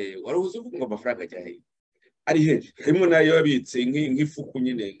warahuze uvuga ngo amafaranga ajyahe ari henshi harimo nayo yabitse nk'ifuku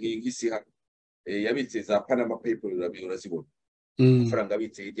nyine nk'isiha yabitse za Panama Papers urazibona amafaranga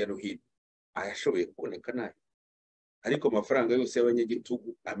abitse hirya no hino ayashoboye kuboneka nayo ariko amafaranga yose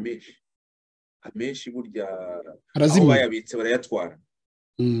y'abanyagitugu amenshi burya aho bayabitse barayatwara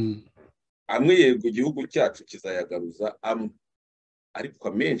amwe yego igihugu cyacu kizayagaruza amwe ariko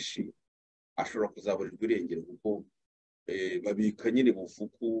amenshi ashobora kuzaburirwa irengero kuko babika nyine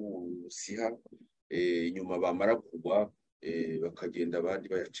bufuku siha inyuma bamara kugwa bakagenda abandi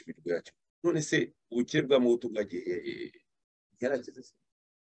bayaca ibiryo yacyo none se ubukire bwa muhutu bwagiye yarageze se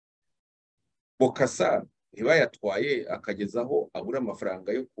Bokasa ntibayatwaye akagezaho abura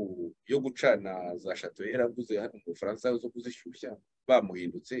amafaranga yo gucana za shato yaraguze hano mu Bufaransa zo kuzishyushya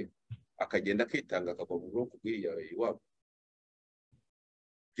bamuhindutse akagenda akitanga akava mu bwoko bw'iriya iwabo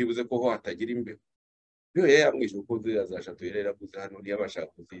byibuze ko ho hatagira imbeho niyo yamwishe uko za shato yaraguze hano ntiyabasha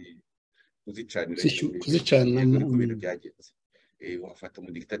kuzicanira mu bintu byagenze wafata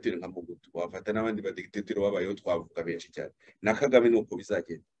mu dictateur nka Mobutu wafata n'abandi ba dictateur babayeho twavuga benshi cyane na Kagame nuko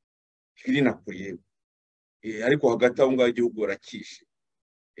bizagenda kiri nakuriye ariko hagati aho ngaho igihugu barakishe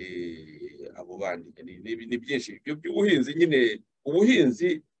abo bandi ni byinshi ibyo by'ubuhinzi nyine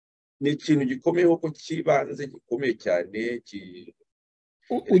ubuhinzi ni ikintu gikomeye ko kibanze gikomeye cyane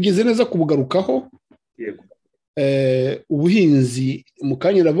ugeze neza kubugarukaho yego ubuhinzi mu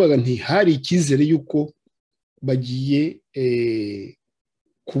kanya navuga nti hari icyizere yuko bagiye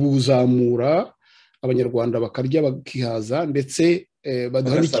kubuzamura abanyarwanda bakarya bakihaza ndetse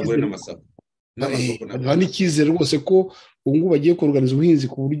baduha n'icyizere rwose ko ubu ngubu bagiye kuruganiza ubuhinzi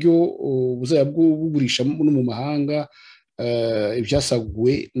ku buryo buzajya bugurisha no mu mahanga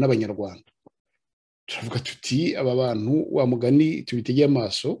ibyasaguwe n'abanyarwanda turavuga tuti aba bantu wa mugani tubitegeye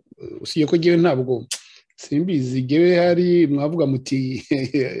amaso usibye ko ngewe ntabwo simbizi ngewe hari mwavuga muti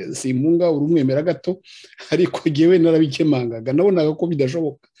simpunga urumwemera gato ariko ngewe narabikemangaga nabonaga ko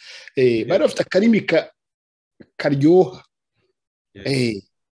bidashoboka bari bafite akarimi karyoha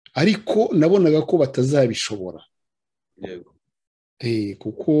ariko nabonaga ko batazabishobora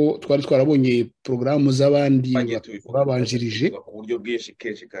kuko twari twarabonye porogaramu z'abandi babanjirije ku buryo bwinshi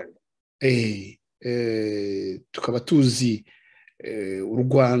kenshi kandi tukaba tuzi u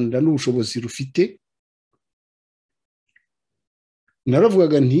Rwanda n'ubushobozi rufite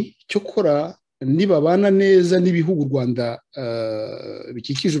naravugaga nti cyokora nibabana neza n'ibihugu u Rwanda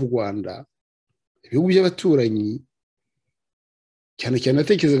bikikije u Rwanda ibihugu by'abaturanyi cyane cyane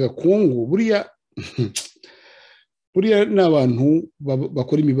natekerezaga Kongo buriya ni abantu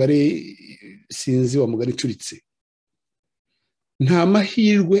bakora imibare sinzi wa mugari icuritse nta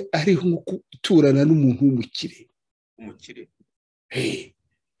mahirwe ariho nko guturana n'umuntu w'umukire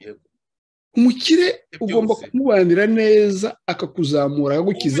umukire ugomba kumubanira neza akakuzamura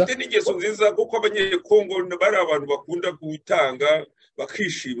akagukiza ufite n'ingeso nziza kuko abanyekongo bari abantu bakunda gutanga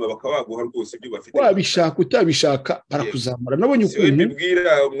bakishima bakabaguha rwose ibyo bafite wabishaka utabishaka barakuzamura nabonye ukuntu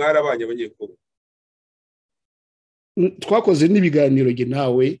mbibwira mwarabanye abanyekongo twakoze n'ibiganiro ge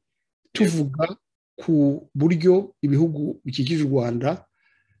nawe tuvuga ku buryo ibihugu bikikije u Rwanda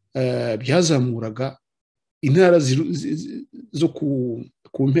byazamuraga intara zo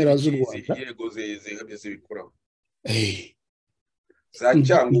ku mpera z'u Rwanda yego zibikuraho za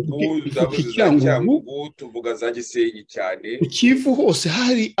Cyangugu tuvuga za Gisenyi cyane mu Kivu hose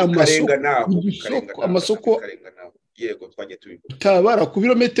hari amasoko yego twajye tubikora utabara ku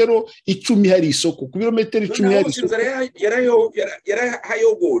birometero 10 hari isoko ku birometero 10 hari isoko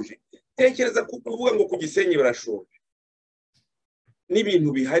yarahayogoje tekereza kuvuga ngo ku Gisenyi barashoje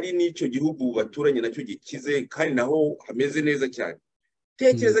n'ibintu bihari n'icyo gihugu baturanye nacyo gikize kandi naho hameze neza cyane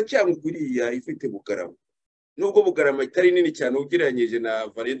tekereza cyangwa uriya ifite Bugarama nubwo Bugarama itari nini cyane ugereranyije na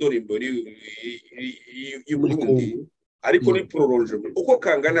Valedor Imbori y'Uburundi ariko ni prolonge uko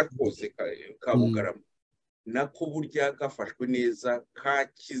kangana kose ka Bugarama nako burya gafashwe neza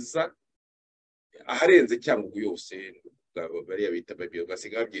kakiza aharenze cyangwa yose bariya bita babyo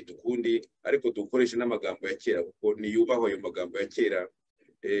basiga babyita ukundi ariko dukoresha n'amagambo ya kera kuko niyubaho ayo magambo ya kera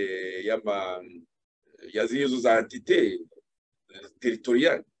yazizo za entité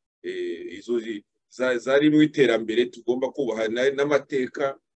territoriale izo zari mu iterambere tugomba kubaha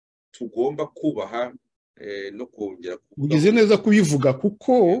n'amateka tugomba kubaha no kongera ugeze neza kubivuga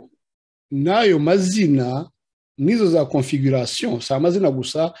kuko nayo mazina nizo za configuration sa amazina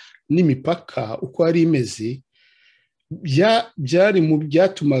gusa n'imipaka uko ari imeze byari mu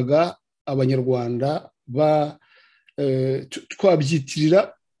byatumaga abanyarwanda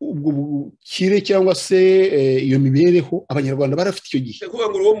twabyitirira ubwo bukire cyangwa se iyo mibereho abanyarwanda barafite icyo gihe kuvuga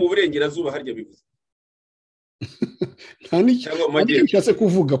ngo uwo mu burengerazuba harya bivuze nta n'icyo cyase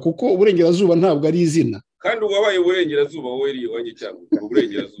kuvuga kuko uburengerazuba ntabwo ari izina kandi uwabaye uburengerazuba wowe iri iwanjye cyangwa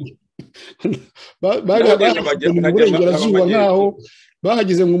uburengerazuba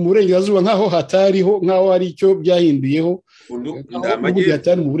bahageze mu burengerazuba nk'aho hatariho nk'aho hari icyo byahinduyeho ubu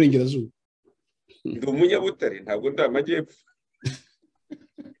hatari mu burengerazuba ndi umunyabutare ntabwo ndi amajyepfo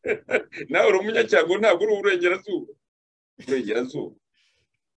nawe uri umunyacyangwa ntabwo uri uburengerazuba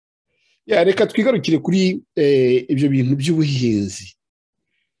reka twigarukire kuri ibyo bintu by'ubuhinzi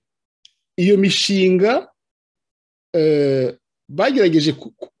iyo mishinga bagerageje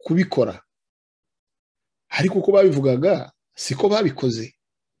kubikora ariko uko babivugaga siko babikoze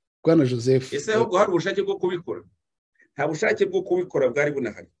Bwana Joseph ese ahubwo hari ubushake bwo kubikora nta bushake bwo kubikora bwari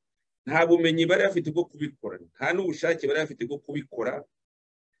bunahari nta bumenyi bari bafite bwo kubikora nta n'ubushake bari bafite bwo kubikora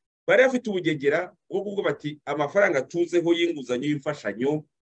bari bafite ubugegera bwo kuvuga bati amafaranga tuzeho y'inguzanyo y'imfashanyo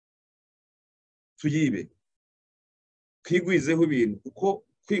tuyibe kwigwizeho ibintu kuko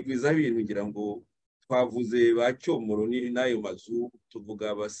kwigwizaho ibintu ngira ngo twavuze ba Cyomoro n'ayo mazu tuvuga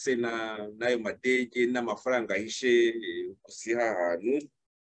abasena n'ayo madege n'amafaranga ahishe gusiha ahantu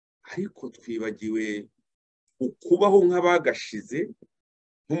ariko twibagiwe ukubaho nk'abagashize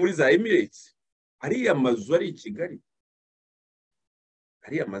nko muri za Emirates ariya mazu ari i Kigali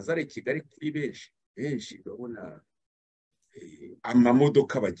ariya mazu ari i Kigali kuri benshi urabona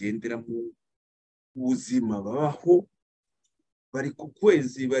amamodoka bagenderamo ubuzima babaho bari ku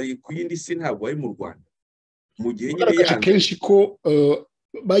kwezi bari ku yindi si ntabwo bari mu Rwanda mu gihe nyine yanze kenshi ko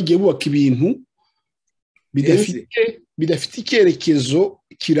bagiye bubaka ibintu bidafite icyerekezo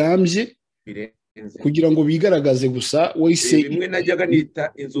kirambye kugira ngo bigaragaze gusa wese bimwe najyaga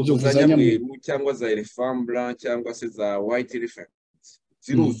nita inzovu za Nyamweru cyangwa za Elephant Blanc cyangwa se za White Elephant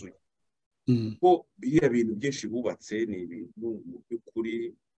ziruzuye ko biriya bintu byinshi bubatse ni ibintu mu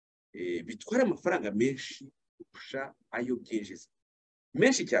by'ukuri bitwara amafaranga menshi kurusha ayo byinjiza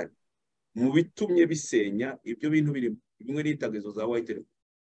menshi cyane mu bitumye bisenya ibyo bintu birimo bimwe n'itaga izo za White Elephant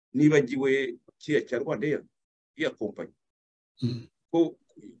nibagiwe kiya cya Rwanda ya kompanyi ko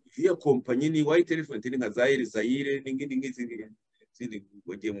iyo kompanyi ni White Elephant ni nka Zaire n'izindi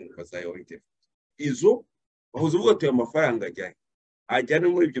wagiye mu za White Elephant izo bahuza uvuga ati amafaranga ajyana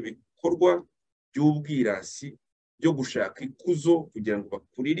muri ibyo bikorwa by'ubwirasi byo gushaka ikuzo kugira ngo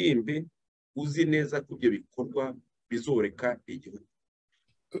bakuririmbe uzi neza ko ibyo bikorwa bizoreka igihugu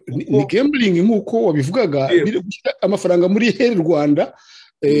ni gambling nk'uko wabivugaga amafaranga muri Rwanda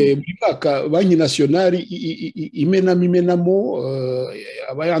buri mwaka banki nasiyonari imenamo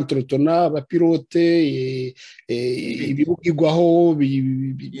abayantorotona abapilote ibibugirwaho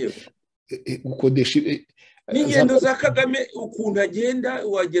gukodesha n'ingendo za Kagame ukuntu agenda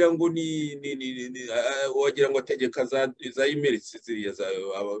wagira ngo wagira ngo ategeka za Emirates ziriya za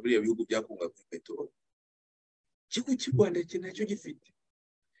biriya bihugu byakungahaye peteroli ikigo cy'u Rwanda nacyo gifite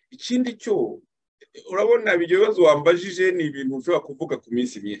ikindi cyo urabona ibyo bibazo wambajije ni ibintu ushobora kuvuga ku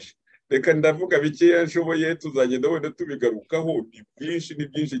minsi myinshi reka ndavuga bikeya nshoboye tuzagenda wenda tubigarukaho ni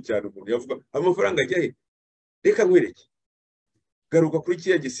byinshi cyane umuntu yavuga amafaranga ajya he reka nkwereke garuka kuri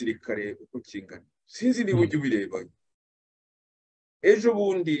kiriya gisirikare uko kingana sinzi niba ujya ubireba ejo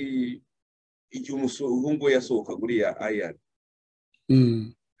bundi igihe umuhungu we yasohoka uriya ayani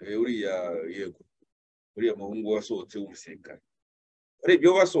uriya yego uriya muhungu wasohotse w'umusirikare urebye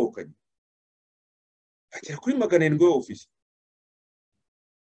iyo basohokanye agera kuri 700 ofisi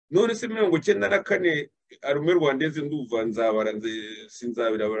none se 94 arume rwandeze nduva nzabara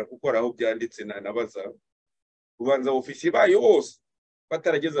sinzabirabara kuko araho byanditse nabaza kubanza ofisi bayo bose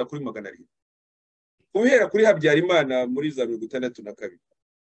batarageza kuri 700 guhera kuri Habyarimana muri za 62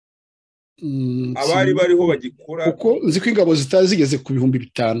 abari bariho bagikora kuko nzi ko ingabo zitazigeze ku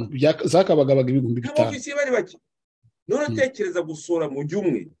 5,000 zakabagabaga 5,000 ofisi bari baki none tekereza gusora mu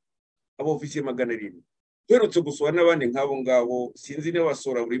jumwe abo ofisi 700 Perutse gusora n'abandi nk'abo ngabo sinzi niba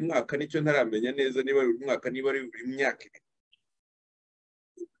basora buri mwaka nicyo ntaramenya neza niba buri mwaka niba ari buri myaka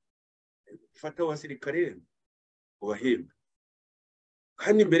fata abasirikare ubahemba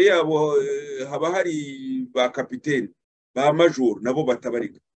kandi imbere yabo haba hari ba kapiteni ba major nabo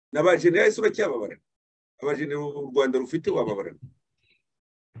batabarika n'aba general uracyababara aba general u Rwanda rufite wababara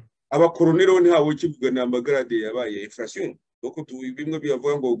abakoronero ntawe kivuga na amagrade yabaye inflation Doko bimwe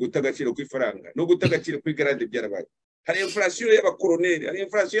biyavuga ngo gutagaciro kw'ifaranga no gutagaciro kw'igarade byarabaye hari inflation y'abakoroneri hari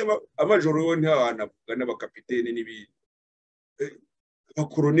inflation y'amajoro ntahanavuga n'abakapiteni n'ibindi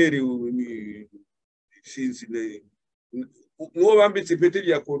abakoroneri sinzi n'uwo bambitse ipeti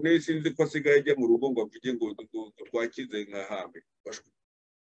rya koroneri sinzi ko asigaye ajya mu rugo ngo avuge ngo twakize nka hambe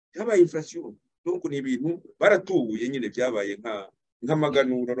yabaye inflation donc ni ibintu baratubuye nyine byabaye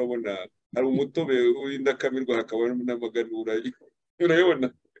nk'amaganura urabona hari umutobe w'indakamirwa hakaba n'amaganura urabona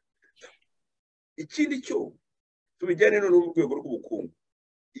ikindi cyo tubijyane no mu rwego rw'ubukungu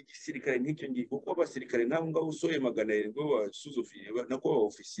igisirikare n'icyo ngiye kuko abasirikare nabo ngabo usoye 700 basuzufiye nako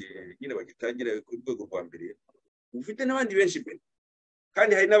ofisiye nyine bagitangira ku rwego rwa mbere ufite n'abandi benshi pe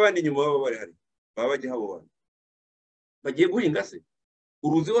kandi hari n'abandi nyuma baba bari hari baba bajya habo bantu bagiye guhinga se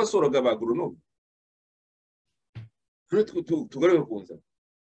uruzi wasoraga abagoronome tugaruke kunza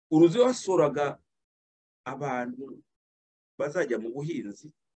uruzi wasoraga abantu bazajya mu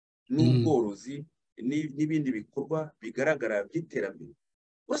buhinzi n'ubworozi n'ibindi bikorwa bigaragara by'iterambere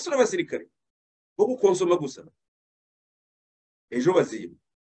wasora abasirikare bo gukonsoma gusa ejo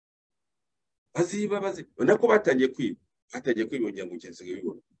baziba nako batangiye kwibongera mu cyensege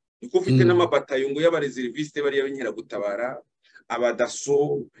bibona niko ufite n'amabatayo ngo y'abareserviste bari yabinyira gutabara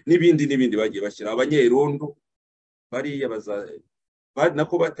abadaso n'ibindi bagiye bashyira abanyerondo bari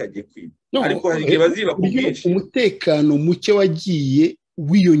nako batagiye kwiba ariko hari igihe baziba ku bwinshi umutekano muke wagiye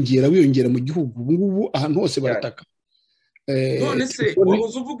wiyongera mu gihugu ngubu ahantu hose barataka none se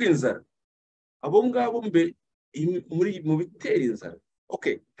wabuze uvuga inzara abo ngabo mbe mu bitera inzara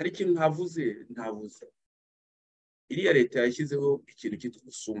okay hari ikintu ntavuze iriya leta yashyizeho ikintu cyitwa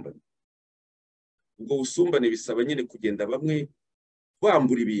ubusumbane ubwo busumbane bisaba nyine kugenda bamwe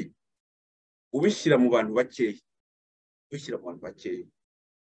bambura ibintu ubishyira mu bantu bakeya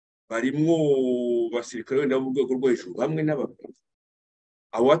barimwo basirikare wenda mu rwego rwo hejuru bamwe n'abagabo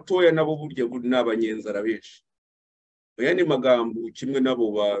abatoya nabo burya n'abanyenzara benshi ni magambo kimwe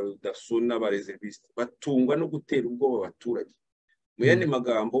nabo badasona abareserviste batungwa no gutera ubwoba abaturage mu yandi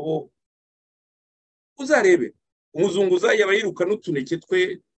magambo bo uzarebe umuzunguza yaba yiruka n'utuneke twe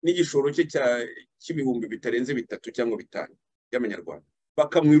n'igishoro cye cy'ibihumbi bitarenze 3 cyangwa 5 y'amanyarwanda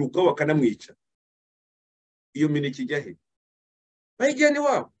bakamwirukaho bakanamwica iyo mineke ijya he bayijyane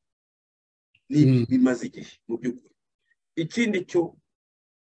wabo ni bimaze igihe mu by'ukuri ikindi cyo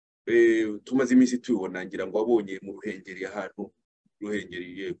tumaze iminsi tubibona ngira ngo wabonye mu ruhengeri ahantu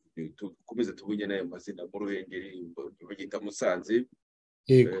ruhengeri tukomeze tubunye n'ayo mazina mu ruhengeri bagita Musanze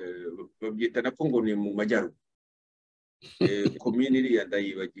babyita nako ngo ni mu majyaruguru komini iriya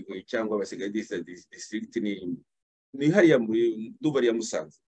ndayibagiwe cyangwa basigaye district ni hariya muri Dubai ya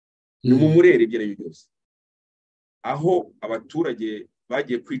Musanze ni mu murere ibyo ari byose aho abaturage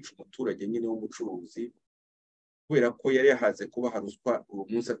bagiye kwica umuturage nyine w'umucuruzi kubera ko yari yahaze kuba haruswa uwo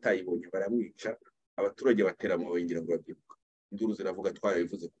munsi atayibonye baramwica abaturage batera amabuye ngira ngo babyibuka induru ziravuga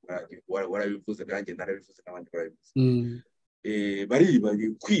twarabivuze ku radio warabivuze nanjye narabivuze n'abandi barabivuze bari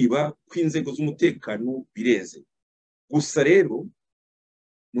kwiba kw'inzego z'umutekano bireze gusa rero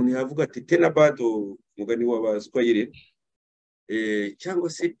umuntu yavuga ati tena bado mugani w'abaswayire cyangwa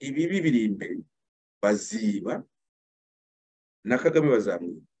se ibibi biri imbere baziba na Kagame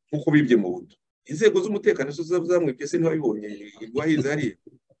bazamwe nkuko bibye mu buto inzego z'umutekano zo zamwe byese ntibabibonye rwahize hari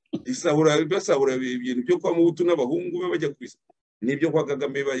basahura ibintu byo kwa mu buto n'abahungu bajya kwisa nibyo kwa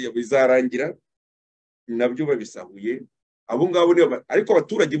Kagame bizarangira nabyo babisahuye abo ngabo ariko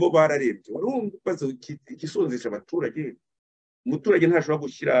abaturage bo bararebye barumva ikisonzesha abaturage umuturage ntashobora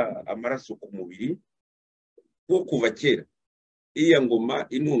gushyira amaraso ku mubiri wo kuva kera iya ngoma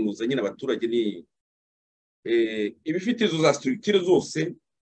inunuza nyine abaturage ibifite izo za structure zose,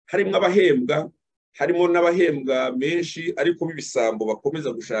 harimo abahembwa, harimo n'abahembwa menshi ariko b'ibisambo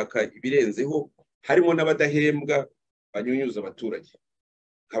bakomeza gushaka ibirenzeho, harimo n'abadahembwa banyunyuza abaturage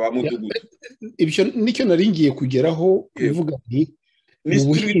nkaba mudugudu. Ibyo nicyo naringiye kugeraho kuvuga nti ni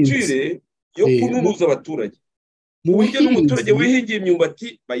structure yo kununuza abaturage mu buryo n'umuturage wihingiye imyumbati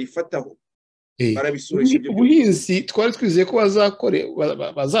bayifataho barabisuresha. Ibyo ubuhinzi twari twizeye ko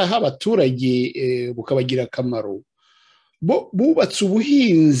bazaha abaturage bukabagira akamaro, bubatse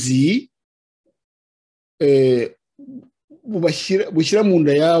ubuhinzi bushyira mu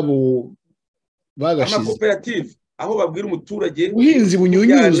nda yabo bagashize amakoperative, aho babwira umuturage ubuhinzi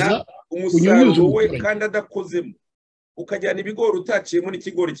bunyunyuza umusaruro we kandi adakozemo, ukajyana ibigori utaciyemo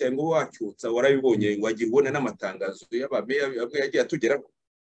n'ikigori cyawe ngo wacyutsa, warabibonye ngo agirwone n'amatangazo y'abameya yagiye atugeraho.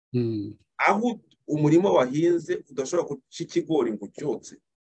 Aho umurimo wahinze udashobora guca ikigori ngo ucyotse,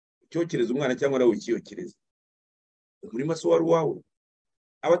 ucyokereza umwana cyangwa nawe ukiyokereza, umurima si wari wawe.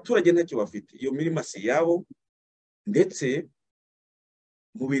 Abaturage ntacyo bafite, iyo mirima si yabo. Ndetse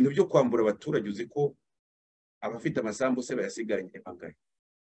mu bintu byo kwambura abaturage, uzi ko abafite amasambu se bayasigaranye bangahe?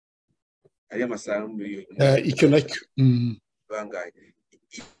 Ari amasambu icyo nacyo bangahe?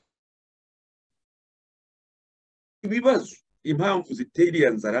 Ibibazo, impamvu ziteye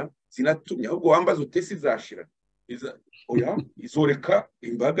iriya nzara zinatumye, ahubwo wambaza utesi zashira, oya izoreka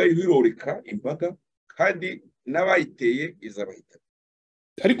imbaga, iroreka imbaga, kandi n'abayiteye izabahita.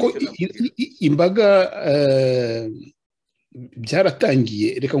 Ariko imbaga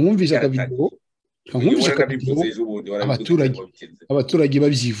byaratangiye. Reka nkumvisha akavideo, abaturage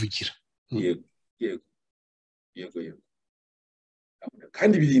babyivugira. Yego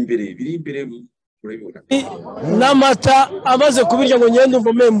kandi biri imbere urabibona. N'amata amaze kubirya ngo ngende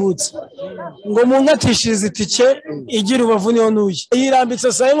umvomemutse ngo munkatishirize itike igira ubavu niho nuye,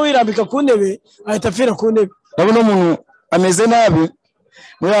 yirambitse saye ngo yirambika ku ntebe ahita apfira ku ntebe. Ndabona umuntu ameze nabi,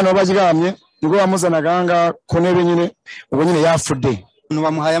 muri hano bagiramye nibwo bamuzanaga hanga ku ntebe nyine, ubwo nyine yafude. Umuntu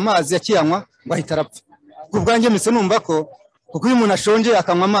bamuhaye amazi yakiyanywa ngo ahita arapfa. Kubwanjye mise numva ko kuko uyu umuntu ashonje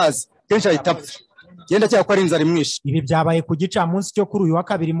akanywa amazi kenshi ahita apfa. Genda cyangwa ko ari inzara imwishe. Ibi byabaye ku gicamunsi cyo kuri uyu wa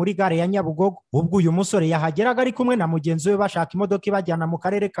kabiri muri gare ya Nyabugogo, ubwo uyu musore yahageraga ari kumwe na mugenzi we bashaka imodoka ibajyana mu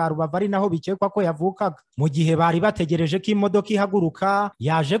karere ka Rubavu, ari naho bikekwa ko yavukaga. Mu gihe bari bategereje ko imodoka ihaguruka,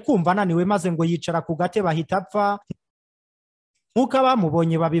 yaje kumva ananiwe maze ngo yicara ku gatebe ahita apfa. Nk'uko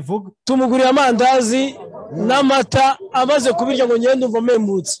abamubonye babivuga, tumuguriye amandazi n'amata amaze kubirya ngo ngende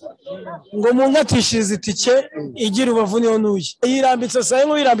umvomemutse ngo munkatishirize itike igira ubavu niho nuye, yirambitse saye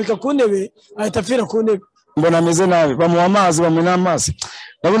ngo yirambika ku ntebe ahita apfira ku ntebe. Mbona ameze nabi, bamuha amazi bamuha amazi.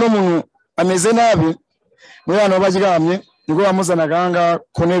 Ndabona umuntu ameze nabi, muri hano bagiramye nibwo bamuzanaga hanga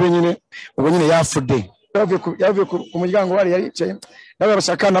ku ntebe nyine, ubwo nyine yafude. Yavuye ku muryango wari yaricaye, nawe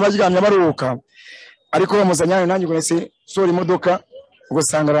bashaka nabagiramye baruhuka, ariko bamuzanyanye nanjye ngo nese sora imodoka,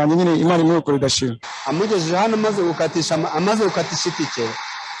 ugasanga ranye nyine Imana imwe uko ridashira. Amugejeje hano amaze gukatisha itike,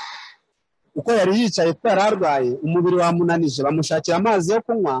 uko yari yicaye yararwaye, umubiri wamunanije, bamushakira amazi yo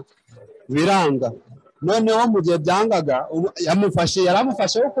kunywa biranga. Noneho mu gihe byangaga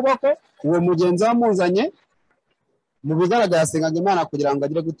yaramufashe ukuboko, uwo mugenzi wamuzanye mu bigaragara yasengaga Imana kugira ngo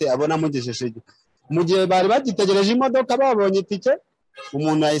agire gute abona amugejeje. Mu gihe bari bagitegereje imodoka babonye itike,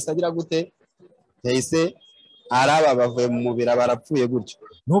 umuntu yahise agira gute, yahise araba bavuye mu mubiri barapfuye gutyo.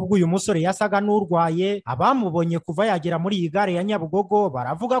 Nubwo uyu musore yasaga n'urwaye, abamubonye kuva yagera muri iyi gare ya Nyabugogo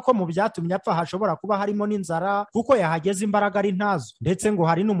baravuga ko mu byatumye apfa hashobora kuba harimo n'inzara, kuko yahageze imbaraga ari ntazo. Ndetse ngo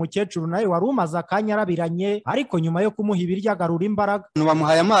hari n'umukecuru nawe wari umaze akanya arabiranye, ariko nyuma yo kumuha ibiryo agarura imbaraga.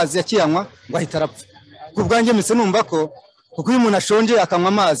 Bamuhaye amazi yakiyanywa ngo ahita arapfa. Kubwanjye mise numva ko kuko uyu umuntu ashonje akanywa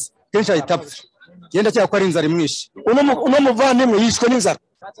amazi kenshi ahita apfa. Genda cyangwa ko ari inzara imwishe. Uno muvandimwe yishwe n'inzara.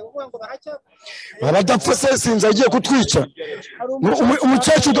 Abadapfa se sinza agiye kutwica.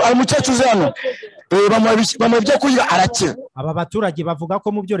 Umukecuru hano bamubye kurya arakira. Aba baturage bavuga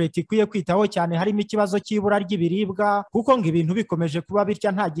ko mu byo Leta ikwiye kwitaho cyane harimo ikibazo cy'ibura ry'ibiribwa, kuko ngo ibintu bikomeje kuba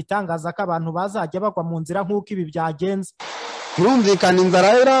bitya nta gitangaza ko abantu bazajya bagwa mu nzira nk'uko ibi byagenze. Birumvikana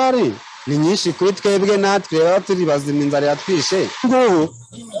inzara irahari ni nyinshi kuri twebwe, natwe rero turi bazima inzara yatwishe.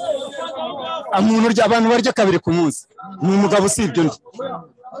 Umuntu abantu barya kabiri ku munsi ni umugabo usibye undi,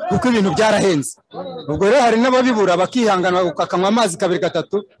 kuko ibintu byarahenze. Ubwo rero hari n'ababibura bakihangana bakanywa amazi kabiri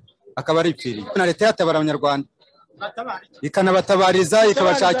gatatu akaba ari ipfiriye. Na Leta yatabara abanyarwanda ikanabatabariza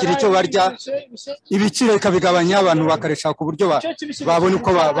ikabashakira icyo barya ibiciro ikabigabanya abantu bakaresha ku buryo babona uko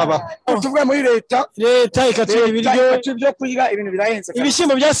baba tuvuga muri leta ikatira ibiryo byo kurya ibintu birahenze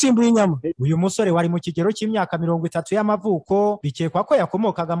ibishyimbo byasimbuye inyama. Uyu musore wari mu kigero cy'imyaka 30 y'amavuko bikekwa ko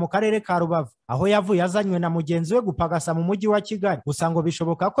yakomokaga mu karere ka Rubavu aho yavuye azanywe na mugenzi we gupagasa mu mujyi wa Kigali. Gusa ngo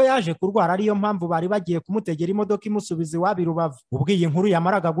bishoboka ko yaje kurwara ariyo mpamvu bari bagiye kumutegera imodoka imusubiza iwabo i Rubavu. Ubwo iyi nkuru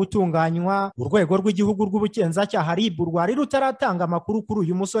yamaraga gutunganywa, urwego rw'igihugu rw'ubukenzacyaha RIB rwari rutaratanga amakuru kuri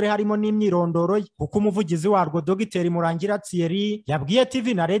uyu musore harimo n'imyirondoro ye, kuko umuvugizi warwo Dr Murangira Thierry yabwiye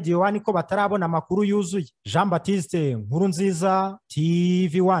TV na Radio 1 ko batarabona amakuru yuzuye. Jean Baptiste Nkurunziza,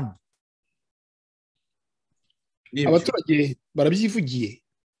 TV1. Abaturage barabyivugiye,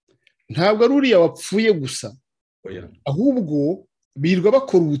 ntabwo ari uriya wapfuye gusa, ahubwo birwa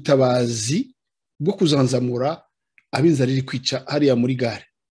bakora ubutabazi bwo kuzanzamura ab'inzara iri kwica hariya muri gare.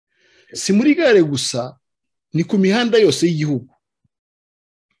 Si muri gare gusa, ni ku mihanda yose y'igihugu.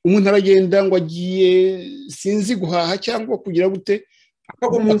 Umuntu aragenda ngo agiye sinzi guhaha cyangwa kugira gute,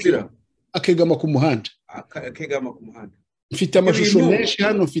 akegama ku muhanda. Mfite amashusho menshi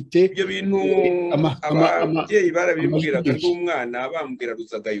hano, mfite ibyo bintu ababyeyi barabimbwiraga n'umwana bambwira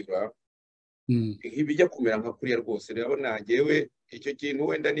ruzagayura nk'ibijya kumera nka kuriya rwose. Urabona ngewe icyo kintu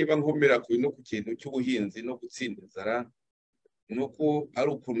wenda niba nkomera ku kintu cy'ubuhinzi no gutsinda inzara, nuko ari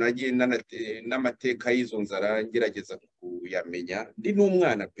ukuntu nagiye n'amateka y'izo nzara ngerageza kuyamenya ndi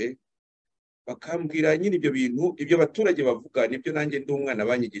n'umwana pe, bakambwira nyine ibyo bintu ibyo abaturage bavuga nibyo nanjye ndi umwana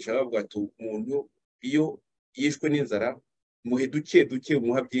banyigisha, bavuga ati umuntu iyo yishwe n'inzara muhe duke duke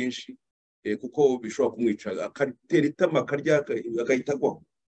umuha byinshi kuko bishobora kumwica, akatera itama akarya agahita agwaho.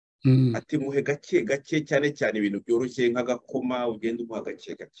 Ati muhe gake gake, cyane cyane ibintu byoroshye nk'agakoma ugenda umuha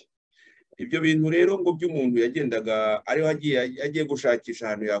gake gake. Ibyo bintu rero ngo by'umuntu yagendaga ariho agiye gushakisha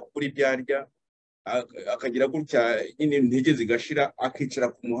ahantu yakura ibyo arya, akagira gutya nyine intege zigashira,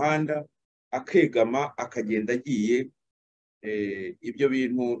 akicara ku muhanda akegama akagenda agiye. Ibyo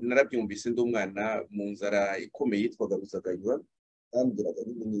bintu narabyumvise ndi umwana mu nzara ikomeye yitwaga Ruzagayura, bambwiraga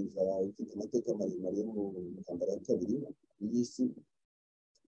ni inzara ifite amateka maremare yo mu ntambara ya kabiri y'isi.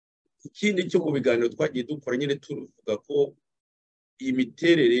 Ikindi cyo mu biganiro twagiye dukora nyine tuvuga ko iyi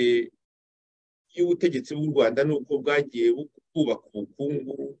miterere y'ubutegetsi bw'u Rwanda nuko bwagiye bubaka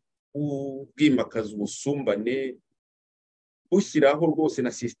ubukungu, bwimakaza ubusumbane, bushyiraho rwose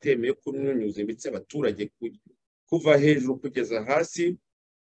na systeme yo kunyunyuza imitsi abaturage kuva hejuru kugeza hasi,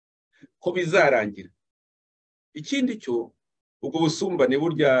 ko bizarangira. Ikindi cyo ubwo busumbane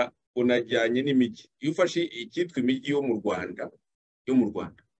burya bunajyanye n'imijyi. Iyo ufashe icyitwa imijyi yo mu Rwanda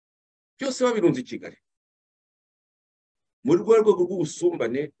byose babirunze i Kigali. Muri rwego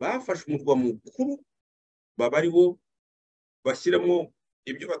rw'ubusumbane bafashe umurwa mukuru baba ari bo bashyiramo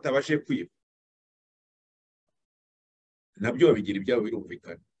ibyo batabashe kwiba, nabyo babigira ibyabo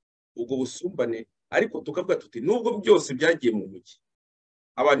birumvikana. Ubwo busumbane ariko tukavuga tuti nubwo byose byagiye mu mujyi,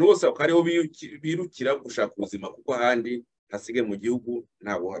 abantu bose bakariho birukira gushaka ubuzima kuko ahandi hasigaye mu gihugu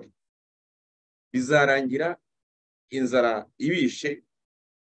nta buhari. Bizarangira inzara ibishe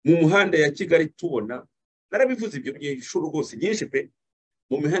mu muhanda ya Kigali. Tubona narabivuze ibyo by'ishuru rwose nyinshi pe,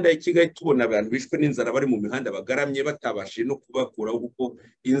 mu mihanda ya Kigali tubona abantu bishwe n'inzara bari mu mihanda bagaramye batabashije no kubakuraho, kuko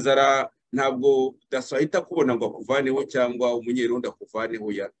inzara ntabwo dasahita kubona ngo akuvaneho cyangwa umunyerondo akuvaneho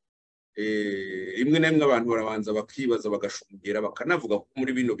ya rimwe na rimwe abantu barabanza bakibaza bagashungera bakanavuga ko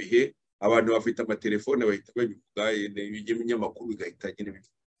muri bino bihe abantu bafite amatelefone bahita babivuga ibinyamakuru bigahita nyine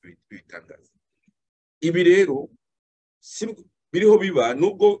bitangaza. Ibi rero biriho biba,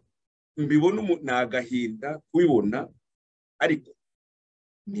 nubwo mbibona nagahinda kubibona, ariko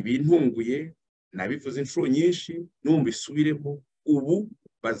ntibintunguye, nabivuze inshuro nyinshi numva isubiremo, ubu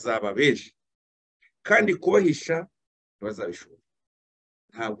bazaba benshi kandi kubahisha ntibazabishobora.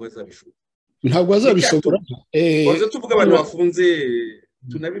 Ntabwo bazabishobora. Baza tuvuga abantu bafunze,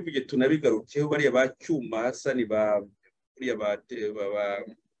 tunabivuge tunabigarukeho, bariya ba Cyuma Hasani, bariya ba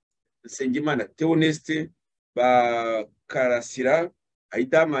Sengimana Theoneste, ba Karasira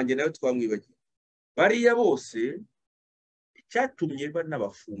Aidamange nawe twamwibagiye. Bariya bose icyatumye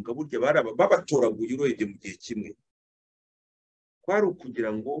banabafunga burya babatoraguye urebye mu gihe kimwe, kwari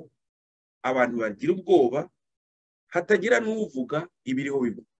ukugira ngo abantu bagira ubwoba, hatagira n'uvuga ibiriho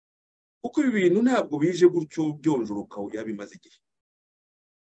biba, kuko ibi bintu ntabwo bije gutyo byonjuruka yabimaze igihe.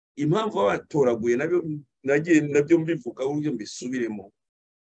 Impamvu babatoraguye nabyo mbivuga uburyo mbisubiremo,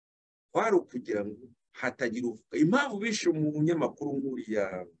 kwari ukugira ngo hatagira uvuga. Impamvu bishe umunyamakuru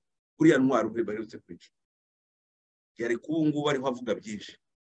nk'uriya ntwaro baherutse kwica, yari kuba ngubu ariho avuga byinshi.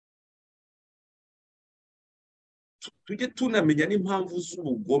 Tujye tunamenya n'impamvu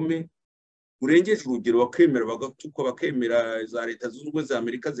z'ubugome urengeje urugero bakemera bagatukwa bakemera za leta zunze ubumwe za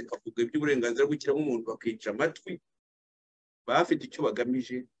Amerika zikavuga iby'uburenganzira bw'ikiremwamuntu bakica amatwi bafite icyo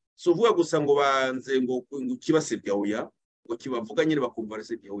bagamije si uvuga gusa ngo banze ngo kibasebya oya ngo kibavuga nyine bakumva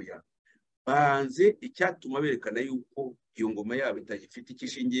arasebya oya banze icyatuma berekana yuko iyo ngoma yabo itagifite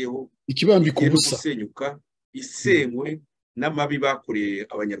ikishingiyeho ikibambika ubusa gusenyuka isenywe n'amabi bakoreye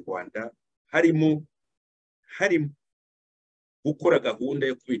abanyarwanda harimo gukora gahunda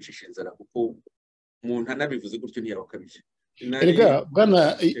yo kwicisha inzara kuko umuntu anabivuze gutyo ntiyabakabije erega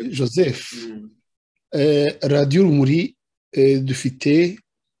Bwana Joseph radiyo Urumuri dufite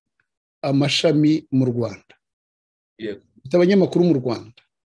amashami mu Rwanda dufite abanyamakuru mu Rwanda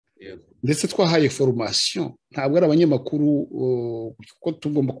ndetse twahaye formation ntabwo ari abanyamakuru kuko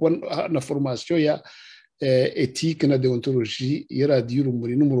tugomba kuba na formation ya ethique na deontologie ya radiyo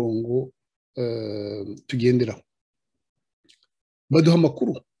Urumuri n'umurongo tugenderaho baduha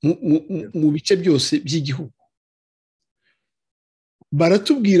amakuru mu bice byose by'igihugu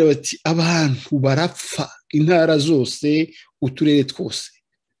baratubwira bati abantu barapfa intara zose uturere twose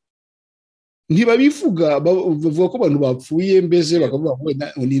ntibabivuga bavuga ko abantu bapfuye mbese bakavuga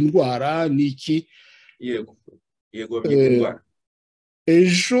ngo ni indwara n'iki yego babyitwara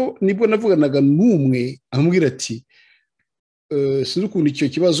ejo nibwo navuganaga n'umwe amubwira ati sinzi ukuntu icyo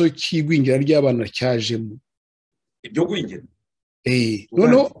kibazo cy'igwingira ry'abana cyajemo ibyo gwingira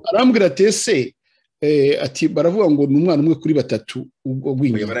noneho arambwira ati ese ati baravuga ngo ni umwana umwe kuri batatu ubwo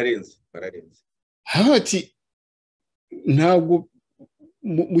gwingira bararenze ati ntabwo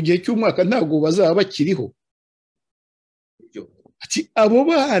mu gihe cy'umwaka ntabwo bazaba bakiriho ati abo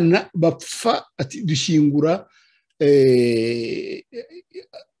bana bapfa ati dushyingura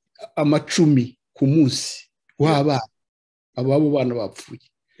amacumi ku munsi w'abana abo bana bapfuye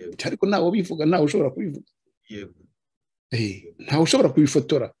ariko ntawe bivuga ntawe ushobora kubivuga ntawe ushobora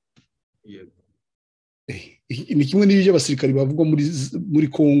kubifotora ni kimwe n'ibyo abasirikari bavuga muri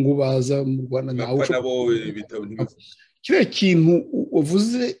Kongo baza mu Rwanda ntawe ushobora kiriya kintu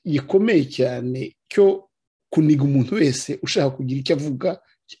wavuze gikomeye cyane cyo kuniga umuntu wese ushaka kugira icyo avuga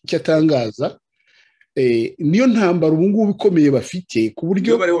icyo atangaza niyo ntambara ubu ngubu ikomeye bafite ku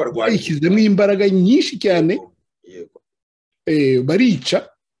buryo bayishyizemo imbaraga nyinshi cyane barica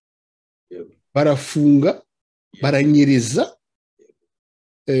barafunga baranyereza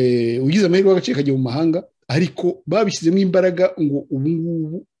ugize amahirwe agaciro kajya mu mahanga ariko babishyizemo imbaraga ngo ubu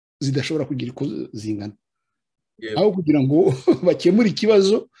ngubu zidashobora kugira uko zingana aho kugira ngo bakemure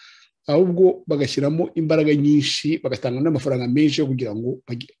ikibazo ahubwo bagashyiramo imbaraga nyinshi bagatanga n'amafaranga menshi yo kugira ngo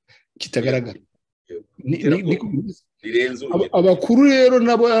kitagaragara abakuru rero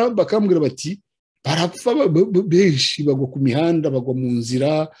nabo bakambwira bati barapfa benshi bagwa ku mihanda bagwa mu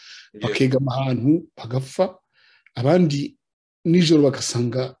nzira bakegama ahantu bagapfa abandi nijoro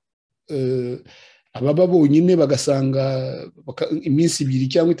bagasanga ababa bonyine bagasanga iminsi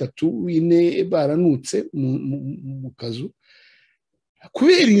 2 cyangwa 3 ine baranutse mu kazu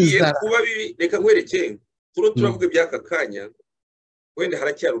kubera inzara kuba bibi reka nkwerekeye turavuga iby'aka kanya wenda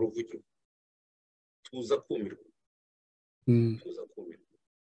haracyari uruvugiro tuza kumirwa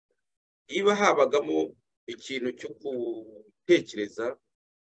iba habagamo ikintu cyo gutekereza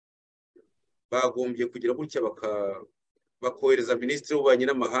bagombye kugira gutya bakohereza minisitiri w'ububanyi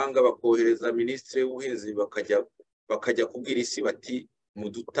n'amahanga bakohereza minisitiri w'ubuhinzi bakajya kubwira isi bati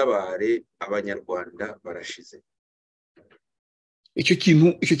mudutabare abanyarwanda barashize icyo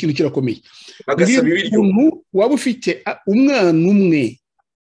kintu kirakomeye bagasaba ibiryo waba ufite umwana umwe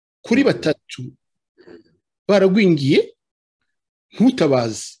kuri 3 baragwingiye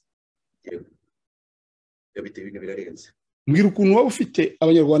ntutabaze yabite ibintu birarenze mbwira ukuntu waba ufite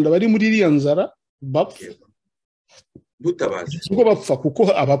abanyarwanda bari muri iriya nzara bapfa dutabaza ubwo bapfa kuko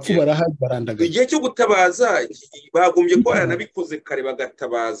abapfu barahari barandagaye igihe cyo gutabaza bagombye ko baranabikoze kare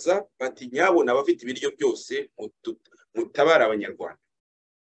bagatabaza bati nyabona abafite ibiryo byose mutabara abanyarwanda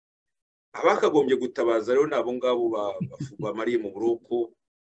abakagombye gutabaza rero nabo ngabo bamariye mu buroko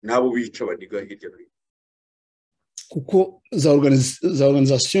nabo bica baniga hirya no hino kuko za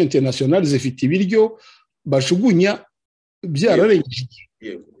organisation internationale zifite ibiryo bashugunya byararengeje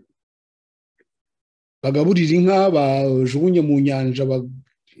bagaburira inka bajugunye mu nyanja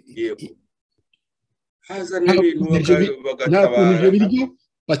haza n'ibintu nta kuntu ibyo biryo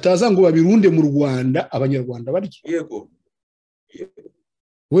bataza ngo babirunde mu Rwanda abanyarwanda barya yego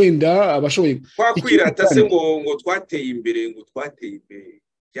wenda abashoboye kwakwirata se ngo twateye imbere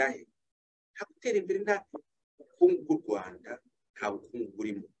byahe nta gutera imbere nta bukungu bw'u Rwanda nta bukungu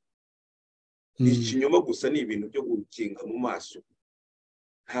burimo ni ikinyoma gusa ni ibintu byo gukinga mu maso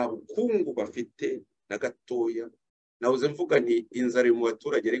nta bukungu bafite na gatoya nahoze mvuga nti inzara mu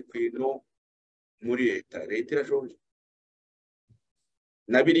baturage ariko ino muri leta irashonje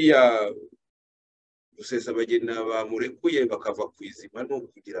na biriya Rusesabagina bamurekuye bakava ku izima no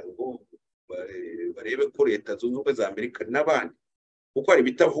kugira ngo barebe ko leta zunze ubumwe za Amerika n'abandi kuko hari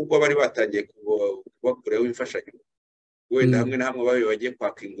bitavugwa bari batangiye kubakoreho imfashanyo wenda hamwe na hamwe bagiye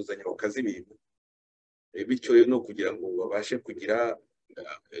kwaka inguzanyo bakazibima bityo rero no kugira ngo babashe kugira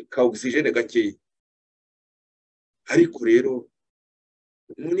ka oxygene gakeya ariko rero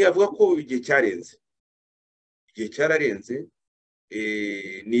umuntu yavuga ko igihe cyararenze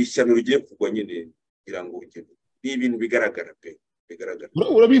ni ishyano rigiye kugwa nyine kugira ngo ni ibintu bigaragara pe bigaragara.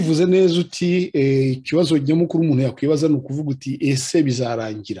 Urabivuze neza uti ikibazo nyamukuru umuntu yakwibaza ni ukuvuga uti ese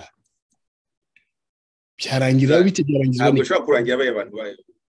bizarangira byarangira bite byarangizwa ntabwo ushobora kurangira abaye abantu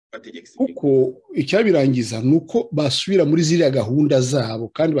bategeka kuko icyabirangiza ni uko basubira muri ziriya gahunda zabo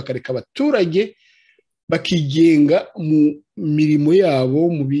kandi bakareka abaturage bakigenga mu mirimo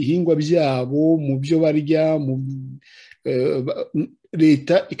yabo mu bihingwa byabo mu byo barya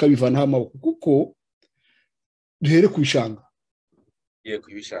leta ikabivanaho amaboko kuko duhere ku bishanga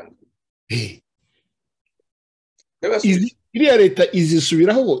iriya leta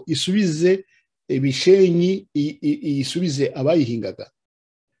izisubiraho isubize ibishenyi isubize abayihingaga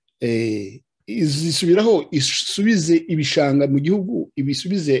izisubiraho isubize ibishanga mu gihugu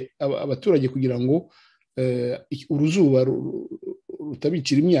ibisubize abaturage kugira ngo uruzuba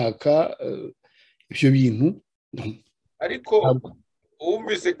rutabicira imyaka ibyo bintu ariko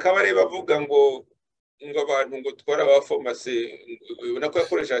wumvise Kabare bavuga ngo abantu ngo twara abafomase ubona ko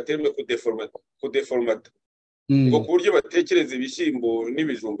yakoresha terme kudeformata ngo ku buryo batekereza ibishyimbo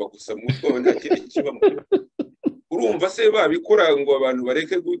n'ibijumba gusa mu bwonko nta kindi kibamo urumva se babikora ngo abantu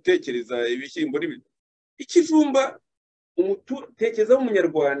bareke gutekereza ibishyimbo ikijumba umutekereza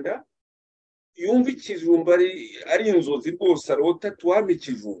w'umunyarwanda yumva ikijumba ari inzozi rwose arota tuwame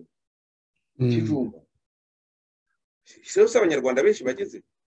ikijumba ese usaba abanyarwanda benshi bageze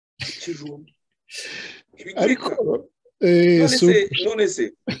ikijumba ariko none se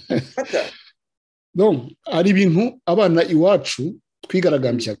fata hari ibintu abana iwacu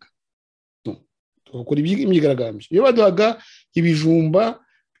twigaragambyaga tugakora imyigaragambyo iyo baduhaga ibijumba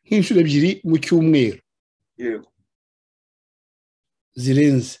nk'inshuro ebyiri mu cyumweru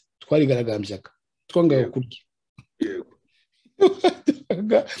zirenze twarigaragambyaga twangaga kurya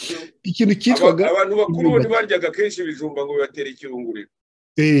ikintu cyitwaga abantu bakuru ntibaryaga kenshi ibijumba ngo bibatere ikirunguriro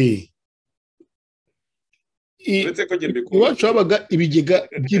iwacu habaga ibigega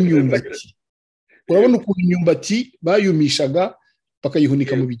by'imyumbati urabona ukuntu imyumbati bayumishaga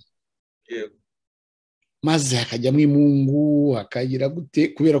bakayihunika mu bigega maze hakajyamo imungu hakagira gute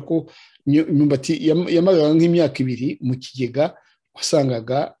kubera ko imyumbati yamaraga nk'imyaka 2 mu kigega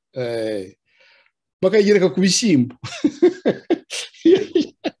wasangaga bakayigereka ku bishyimbo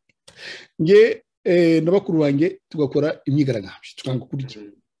nge na bakuru banjye tugakora imyigaragambyo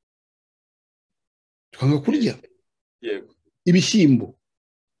tukanga kurya ibishyimbo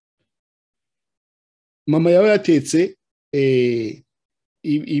mama yawe yatetse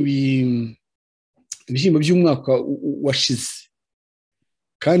ibishyimbo by'umwaka washize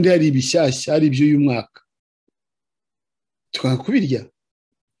kandi hari ibishyashya hari iby'uyu mwaka tukanga kubirya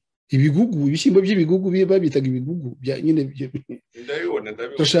ibigugu ibishyimbo by'ibigugu babitaga ibigugu nyine ndabibona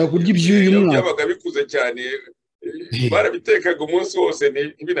turashaka kurya iby'uyu mwaka byabaga bikuze cyane barabitekaga umunsi wose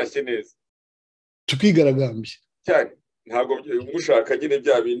ntibinashye neza tukigaragambya cyane ntabwo mushaka nyine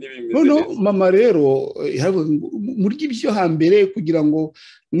bya bindi bimeze neza mama rero murya ibyo hambere kugira ngo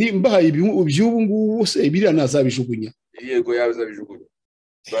nimbahaye iby'ubu ngubu se biriya nazabijugunya yego yazabijugunya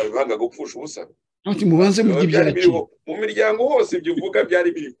babivanga gupfusha ubusa mubanze murya ibyaki mu miryango hose ibyo uvuga byari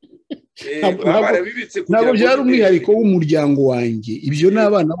biri ntabwo byari umwihariko w'umuryango wanjye ibyo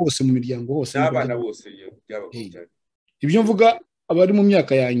n'abana bose mu miryango hose n'abana bose ibyo mvuga abari mu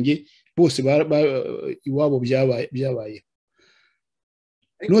myaka yanjye bose iwabo byabaye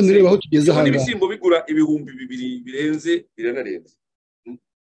none reba aho tugeze aha ngaha ibishyimbo bigura ibihumbi 2 birenze biranarenze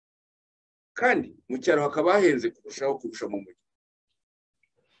kandi mu cyaro hakaba hahenze kurusha mu mujyi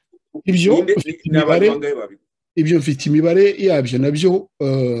ibyo mfite imibare yabyo nabyo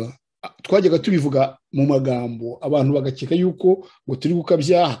twajyaga tubivuga mu magambo abantu bagakeka yuko ngo turi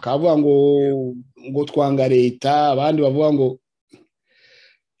gukabya hakavuga ngo twanga leta abandi bavuga ngo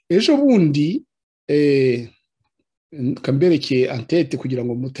ejo bundi kambereke antete kugira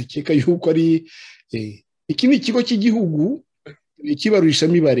ngo mutakeka yuko ari iki ni ikigo cy'igihugu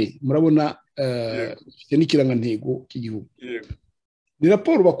kibarurishamibare murabona gifite n'ikirangantego cy'igihugu ni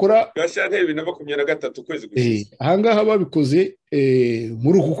raporo bakora Gashyantare 2023 kwezi gushize ahangaha babikoze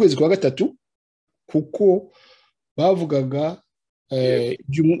muri uku kwezi kwa 3 kuko bavugaga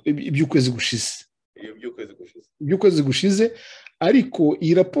iby'ukwezi gushize by'ukwezi gushize, ariko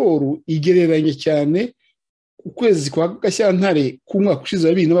iyi raporo igereranye cyane ukwezi kwa Gashyantare k'umwaka ushize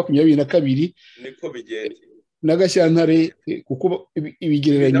wa 2022 niko bigenda na Gashyantare, kuko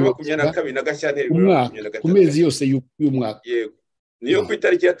ibigereranye ku mezi yose y'umwaka. Yego, niyo ku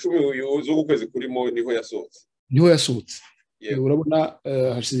itariki ya 10 z'uku kwezi kurimo niho yasohotse. Urabona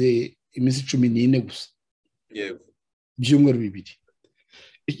hashize iminsi 14 gusa. Yego, byumweru 2.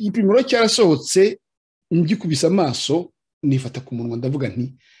 Igipimo cyarasohotse, ngikubisa amaso nifata ku munwa ndavuga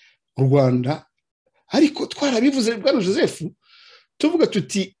nti Rwanda, ariko twarabivuze Bwana Joseph, tuvuga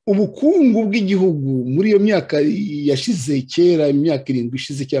tuti ubukungu bw'igihugu muri iyo myaka yashize kera, imyaka 7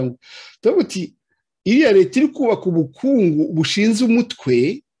 ishize, cyangwa tuvuga tuti iriya leta iri kubaka ubukungu bushinze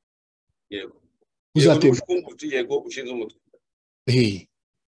umutwe. Yego, bushinze umutwe.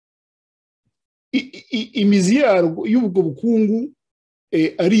 Imizi yarwo y'ubwo bukungu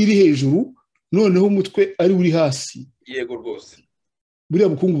ari iri hejuru, noneho umutwe ari uri hasi. Yego rwose, buriya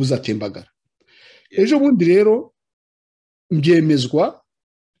bukungu buzatembagara. Ejo bundi rero mbyemezwa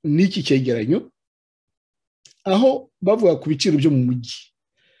n'iki cyegeranyo, aho bavuga ku biciro byo mu mujyi.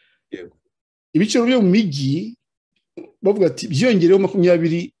 Yego, ibiciro byo mu mijyi bavuga ati byongereho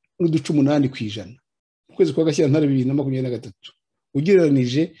 20.8% ukwezi kwa Gashyantare 2023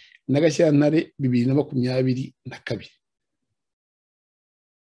 ugereranije na Gashyantare 2022.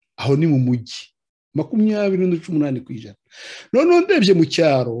 Aho ni mu mujyi 20.8%. Noneho ndebye mu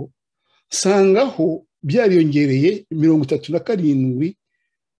cyaro sangaho byariyongereye 37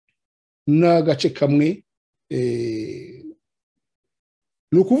 n'agace kamwe.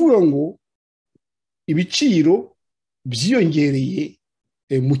 Ni ukuvuga ngo ibiciro byiyongereye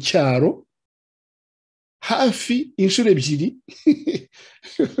mu cyaro hafi inshuro 2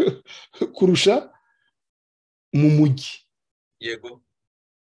 kurusha mu mujyi. Yego,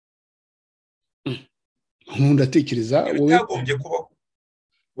 ndatekereza wowe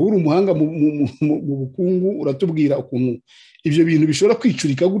uri umuhanga mu bukungu, uratubwira ukuntu ibyo bintu bishobora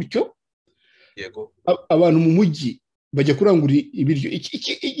kwicurika gutyo. Yego, abantu mu mujyi bajya kurangura ibiryo.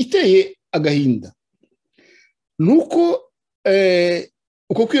 Iteye agahinda nuko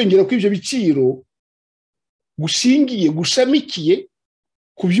uko kwiyongera kw'ibyo biciro gushamikiye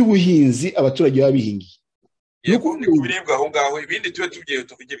ku by'ubuhinzi abaturage baba bihingiye. Yego, ni kubiribwa aho ngaho, ibindi tube tugiye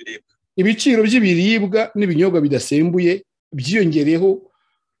tuvuge ibiribwa. Ibiciro by'ibiribwa n'ibinyobwa bidasembuye byiyongereyeho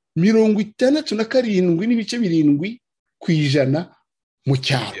 67.7% mu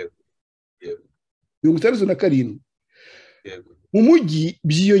cyaro. 67. Mu mujyi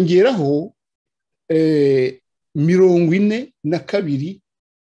byiyongeraho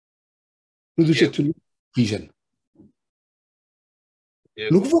 42.2%.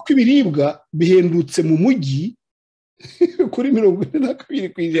 Ni ukuvuga ko ibiribwa bihendutse mu mujyi kuri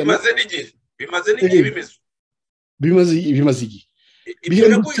 42%. Bimaze igihe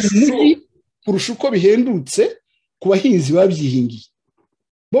bihendutse mu mujyi kurusha uko bihendutse ku bahinzi babyihingiye.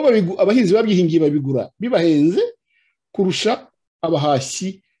 Abahinzi babyihingiye babigura bibahenze kurusha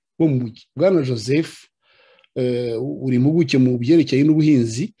abahashyi bo mu mujyi. Bwana Joseph, uri impuguke mu byerekeye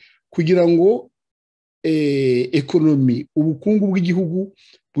n'ubuhinzi, kugira ngo ekonomi, ubukungu bw'igihugu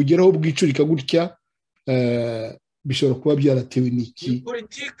bugeraho bwicurika gutya, bishobora kuba byaratewe n'iki?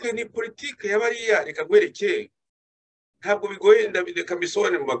 Ni politiki y'abariya. Reka gwerekeye, ntabwo bigoye, ndabireka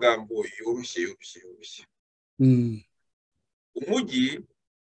mbisone mu magambo yoroshye. Umujyi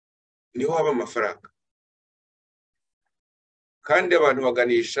niho haba amafaranga, kandi abantu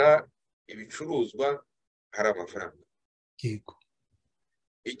baganisha ibicuruzwa hari amafaranga. Yego.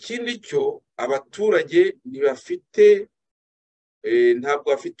 Ikindi cyo abaturage ntibafite, ntabwo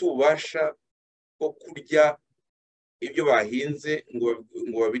bafite ububasha bwo kurya ibyo bahinze ngo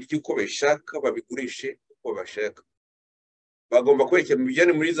babirye uko bashaka, babigurishe uko bashaka. Bagomba kwerekera mu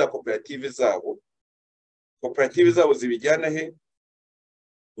bijyane muri za koperative zabo. Koperative zabo zibijyana he?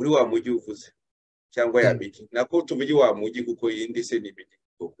 Muri wa mujyi uvuze, cyangwa ya migi. Nako tuvuge wa mujyi kuko indi se ni migi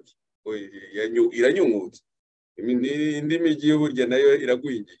iranyungutse. Indi migi y'uburya nayo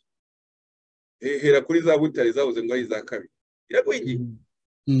iragwingiye. Hera kuri za Butare zahoze ngo ari za kabiri, iragwingiye.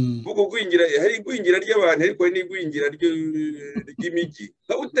 Kuko gwingira, hari gwingira ry'abantu, ariko n'igwingira ry'imigi.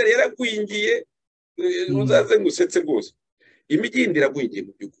 Nka Butare yaragwingiye, uzaze ngusetse rwose. Imigi iragwingiye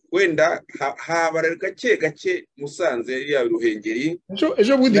mu by'ukuri. Wenda habara gake Musanze ya Ruhengeri.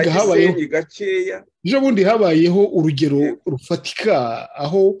 Ejo bundi habayeho urugero rufatika,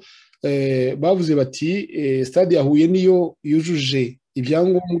 aho bavuze bati stade ya Huye niyo yujuje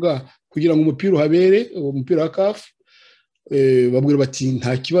ibyangombwa kugira ngo umupira uhabere, umupira wa CAF. Babwira bati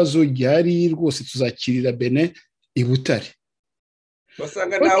nta kibazo gihari rwose, tuzakirira Benin i Butare.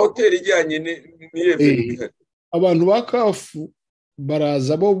 basanga nta hoteli ijyanye n'iyo abantu ba kafu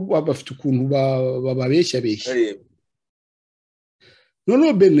baraza bo bafite ukuntu bababeshya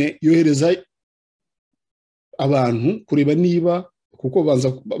noneho bene yohereza abantu kureba niba kuko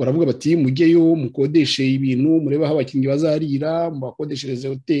baravuga bati mujyeyo mukodeshe ibintu murebe aho abakinnyi bazarira mubakodeshereze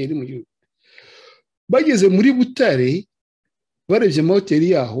hoteli mu gihugu. Bageze muri Butare barebye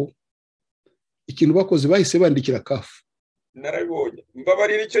amahoteli yaho ikintu bakoze bahise bandikira kafu. Narabibonye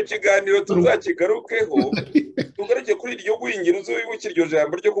mbabarira icyo kiganiro tuzakigarukeho tugaruke kuri iryo gwingira uzubibukira iryo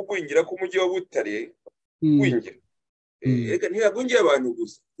jambo ryo kugwingira k'umujyi wa Butare gwingira ega ntiyagwingiye abantu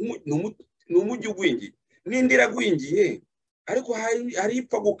gusa ni umujyi ugwingiye n'indi iragwingiye ariko hari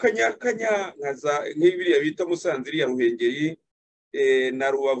ipfa gukanyakanya nk'ibiriya bita Musanze iriya Ruhengeri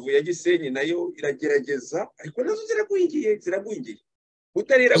na Rubavu ya Gisenyi nayo iragerageza ariko nazo ziragwingiye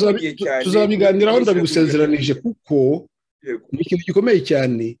Butare iragwingiye cyane. Tuzabiganiraho ndabigusezeranije kuko ni ikintu gikomeye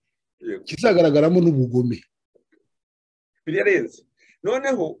cyane kizagaragaramo n'ubugome birarenze.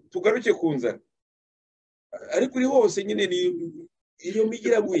 Noneho tugaruke ku nzara ariko uri hose nyine ni iyo mijyi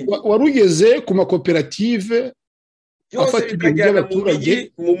iragwingiye. Warugeze ku makoperative byose bikajyana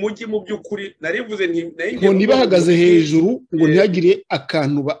mu mujyi mu by'ukuri narivuze ngo ntibahagaze hejuru ngo ntihagire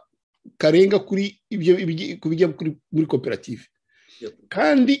akantu karenga kuri ibyo kubijya muri koperative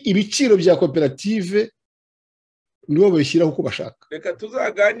kandi ibiciro bya koperative nibo babishyiraho uko bashaka. Reka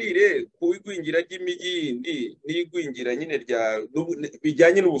tuzaganire ku igwingira ry'imijyi yindi n'igwingira nyine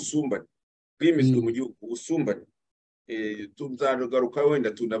bijyanye n'ubusumbane bw'imiswi mu gihugu. Ubusumbane tuzagaruka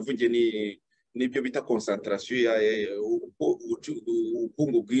wenda tunavuge n'ibyo bita concentration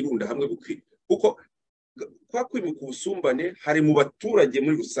ubukungu bwirunda hamwe bukwiye kuko kwa kwimuka ubusumbane hari mu baturage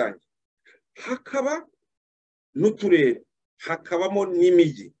muri rusange, hakaba n'uturere, hakabamo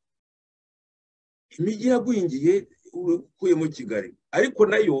n'imijyi. Imijyi yagwingiye ukuye mu Kigali ariko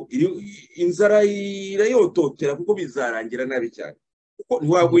nayo inzara irayototera kuko bizarangira nabi cyane kuko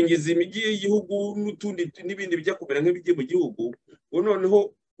ntiwagwingiza imijyi y'igihugu n'utundi n'ibindi bijya kumera nk'ibijye mu gihugu ngo noneho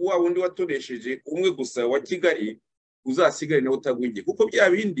wa wundi watonesheje umwe gusa wa Kigali uzasigare nawe utagwingiye kuko bya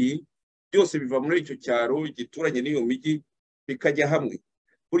bindi byose biva muri icyo cyaro gituranye n'iyo mijyi bikajya hamwe.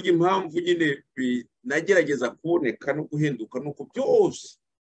 Burya impamvu nyine binagerageza kuboneka no guhinduka nuko byose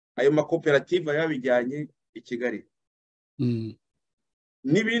ayo makoperative yabijyanye i Kigali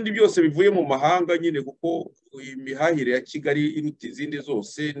n'ibindi byose bivuye mu mahanga nyine kuko imihahire ya Kigali iruta izindi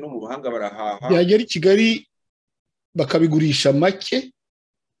zose no mu mahanga barahaha byagera i Kigali bakabigurisha make.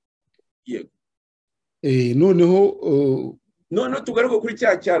 Yego. Noneho tugaruka kuri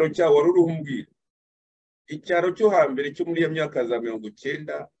cya cyaro cyawe wari uruhumbwira. Icyaro cyo hambere cyo muri ya myaka za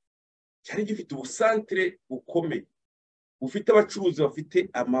 90 cyari gifite ubusantere bukomeye ufite abacuruzi bafite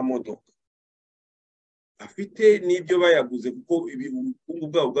amamodoka afite n'ibyo bayaguze kuko ubukungu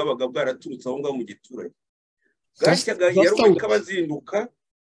bwabo bwabaga bwaraturutse aho ngaho mu giturage. Bwacyaga yaruka bazinduka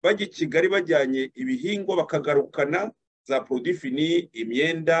bajya i Kigali bajyanye ibihingwa bakagarukana za produits finis,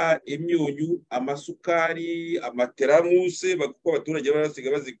 imyenda, imyunyu, amasukari, amateramusi kuko abaturage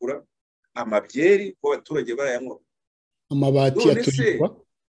barasiga bazigura, amabyeri ko abaturage barayanywa, amabati yaturirwa.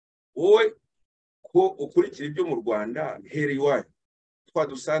 Wowe ko ukurikira ibyo mu Rwanda here iwanyu twa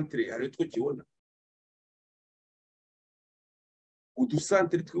dusantere hari two kibona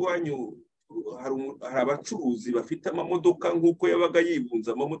udusantere twiwanyu hari abacuruzi bafite amamodoka nk'uko yabaga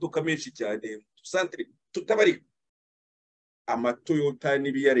yibunza amamodoka menshi cyane dusantere tutabarika amatoyota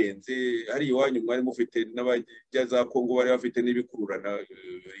n'ibiyarenze hari iwanyu mwari mufite n'abajya za Kongo bari bafite n'ibikururana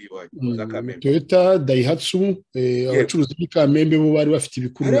iwanyu za Kamembe Toyota Daihatsu abacuruzi b'Ikamembe bo bari bafite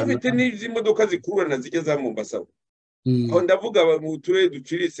ibikururana hari bafite n'izi modoka zikururana zijya za Mombasa aho ndavuga mu turere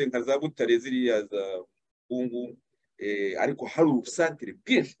duciritse nka za Butare ziriya za Bungu ariko hari urusantere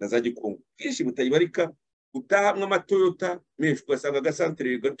bwinshi na za Gikongo bwinshi butayibarika utahamwe amatoyota menshi ugasanga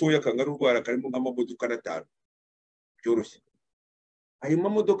agasantere gatoya kangarurwara karimo nk'amamodoka 5 byoroshye. Ayo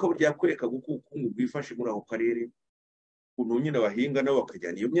mamodoka burya kwereka ubukungu bwifashe muri aho karere ukuntu nyine abahinga nabo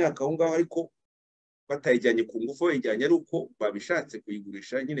bakajyana iyo myaka aho ngaho ariko batayijyanye ku ngufu bayijyanye ari uko babishatse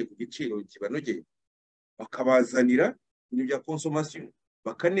kuyigurisha nyine ku giciro kibanogeye bakabazanira ibintu bya consommation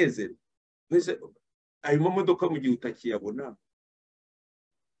bakanezera. Mbese ayo mamodoka mu gihe utakiyabona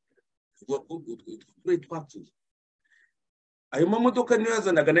twapfuye. Ayo mamodoka niyo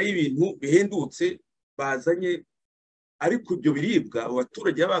yazanaga nayo ibintu bihendutse bazanye ariko ibyo biribwa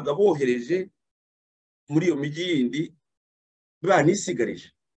abaturage babaga bohereje muri iyo mijyi yindi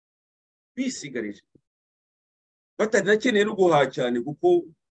bisigarije batanakeneye no guhaha cyane kuko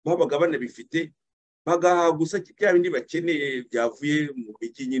babaga banabifite bagahaha gusa bya bindi bakeneye byavuye mu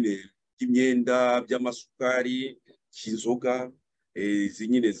mijyi nyine by'imyenda by'amasukari cy'inzoga izi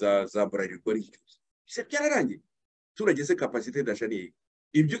nyine za burarirwa ari cyo byararangiye turageze capacité d'achat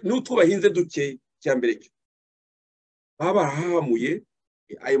ibyo n'utwo bahinze duke cyambere cyo baba barahamuye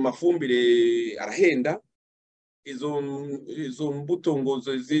ayo mafumbire arahenda izo mbuto ngo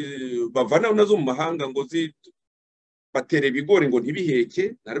bavana nazo mu mahanga ngo batere ibigori ngo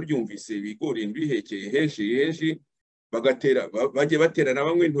ntibiheke narabyumvise ibigori ntibiheke henshi bagatera bagiye batera na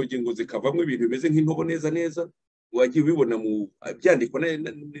bamwe intogi ngo zikavamo ibintu bimeze nk'intobo neza wagiye ubibona mu byandikwa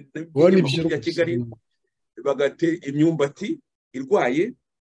na Kigali bagatera imyumbati irwaye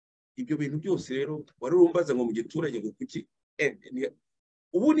ibyo bintu byose rero warurumbaza ngo mu giturage ngo kuki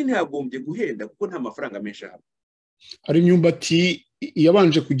ubundi ntiyagombye guhenda kuko nta mafaranga menshi ahaba hari imyumbati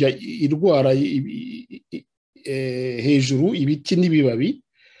yabanje kujya irwara hejuru ibiti n'ibibabi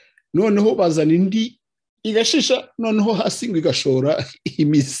noneho bazana indi igashisha noneho hasi ngo igashora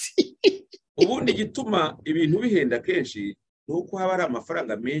imizi ubundi gituma ibintu bihenda kenshi nuko haba hari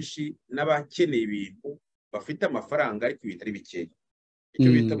amafaranga menshi n'abakeneye ibintu bafite amafaranga ariko ibintu ari bikeya icyo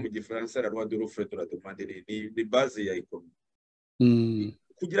bita mu gifaransa la loi de l'offre et de la demande ni base ya ikomoka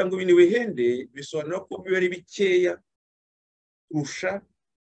kugira ngo ibintu bihende bisobanura ko biba ari bikeya kurusha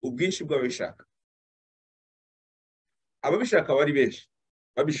ubwinshi bw'ababishaka ababishaka bari benshi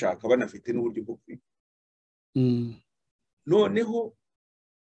babishaka banafite n'uburyo bwo kwiga noneho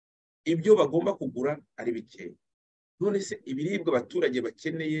ibyo bagomba kugura ari bikeya none se ibiribwa abaturage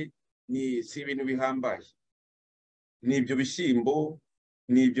bakeneye ni si ibintu bihambaye ni ibyo bishyimbo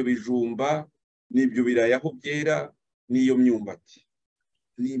ni ibyo bijumba ni ibyo biraya aho byera n'iyo myumbati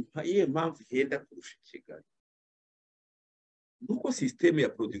ni iyihe mpamvu ihenda kurusha Kigali nuko systeme ya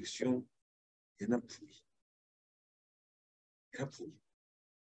production yarapfuye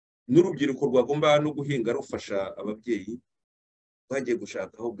n'urubyiruko rwagomba no guhinga rufasha ababyeyi bagiye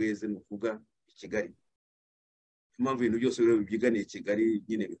gushaka aho bweze mu kuvuga i Kigali impamvu ibintu byose rero bibyiganiye Kigali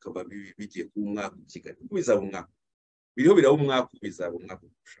nyine bikaba bigiye ku mwaka i Kigali bizaba umwaka biriho biraba umwaka bizaba umwaka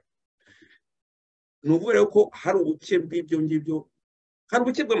kurusha n'uvuga rero ko hari ubuke bw'ibyo ngibyo hari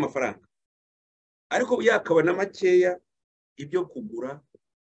ubuke bw'amafaranga ariko yakaba na makeya ibyo kugura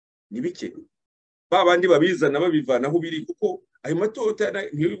ni bike babandi babizana babivana aho biri kuko ayo matota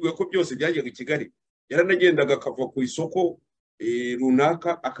ntibibwiye ko byose byajyaga i Kigali yaranagendaga akava ku isoko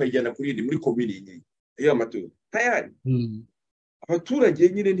runaka akajyana kuri indi muri komini iyo matota tayari abaturage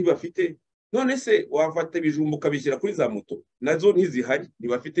nyine ntibafite none se wafata ibijumba ukabishyira kuri za moto nazo ntizihari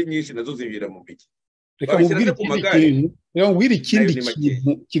ntibafite nyinshi nazo zibira mu biki reka mubwire ikindi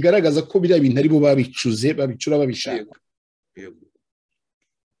kintu kigaragaza ko biriya bintu aribo babicuze babicura babishaka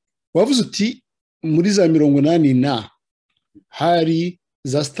wavuze uti muri za 80 hari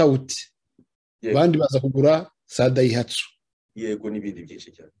za sitawuti abandi baza kugura za dayihatsu yego n'ibindi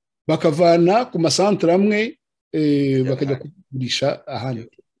byinshi cyane bakavana ku masantere amwe bakajya kugurisha ahandi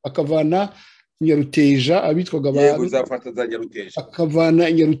bakavana Nyaruteja abitwaga yego zafata za Nyaruteja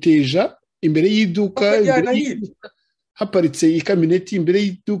bakavana Nyaruteja imbere y'iduka haparitse ikamineti imbere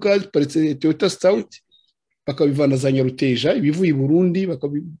y'iduka haparitse Toyota Stout bakabivana za Nyaruteja ibivuye i Burundi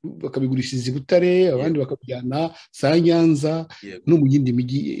bakabigurishiriza i Butare abandi bakabijyana za Nyanza no mu yindi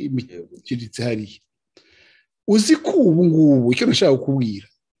migi iciriritse hariya uzi ko ubu ngubu icyo nashaka kukubwira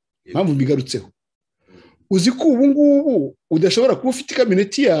mpamvu mbigarutseho uzi ko ubu ngubu udashobora kuba ufite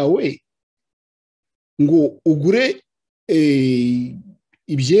ikamineti yawe ngo ugure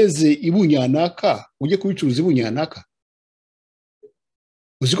ibyeze ibunyanaka ujye kubicuruza ibunyanaka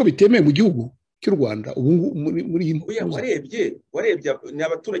uzi ko bitemewe mu gihugu cy'u Rwanda ubu muri iyi warebye ni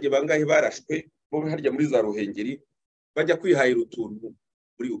abaturage bangahe barashwe bo harya muri za Ruhengeri bajya kwihahira utuntu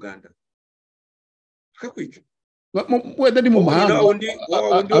muri Uganda bakakwica wenda ni mu mahanga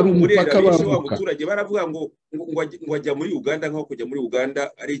ari umupaka bavuga abaturage baravuga ngo ajya muri Uganda nko kujya muri Uganda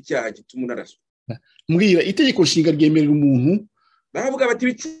ari icyaha gituma unaraswa mbwira itegeko nshinga ryemerera umuntu baravuga bati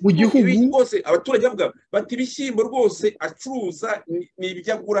mu gihugu bose abaturage bavuga bati ibishyimbo rwose acuruza ni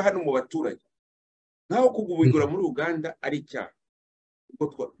ibyo agura hano mu baturage naho kugubigura muri Uganda ari icyaha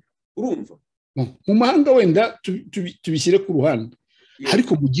urumva mu mahanga wenda tubishyire ku ruhande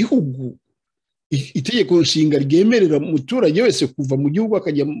ariko mu gihugu itegeko nshinga ryemerera umuturage wese kuva mu gihugu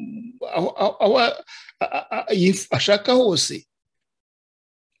akajya aho ashaka hose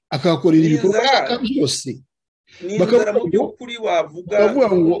akahakorera ibikorwa ashaka byose bakavuga mu by'ukuri wavuga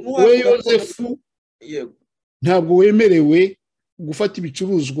ngo we Yosefu ntabwo wemerewe gufata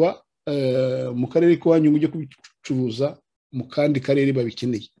ibicuruzwa mu karere k'iwanyu ngo ujye kubicuruza mu kandi karere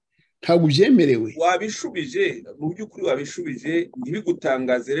babikeneye ntabwo byemerewe wabishubije mu by'ukuri wabishubije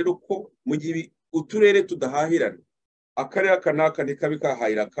ntibigutangaze rero ko mu gihe uturere tudahahirana akarere aka n'aka nikabi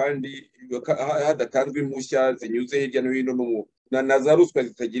kahahira kandi hadatanzwe impushya zinyuze hirya no hino na za ruswa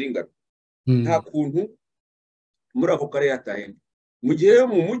zitagira ingano nta kuntu muri ako karere hatahenda mu gihe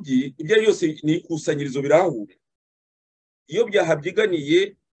mu mujyi ibyo byose ni ikusanyirizo birahura iyo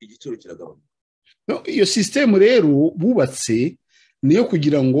byahabyiganiye igiciro kiragabanuka. Iyo sisitemu rero bubatse niyo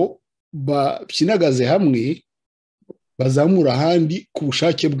kugira ngo bakinagaze hamwe bazamura ahandi ku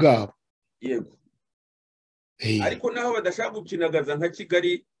bushake bwabo. Yego. Ariko naho badashaka gukinagaza nka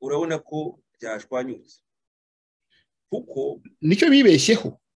Kigali urabona ko byashwanyutse kuko nicyo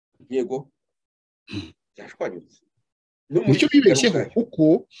bibeshyeho. Yego. Byashwanyutse nicyo bibeshyeho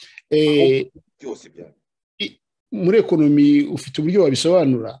kuko byose byane muri ekonomi ufite uburyo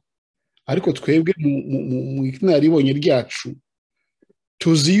wabisobanura, ariko twebwe mu inararibonye ryacu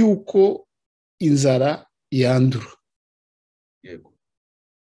tuzi yuko inzara yandura. Yego.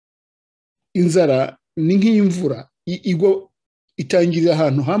 Inzara ni nk'imvura igwa itangirira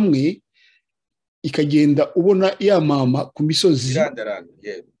ahantu hamwe ikagenda ubona yamama ku misozi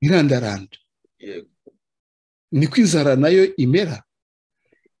irandaranda. Yego. Niko inzara nayo imera.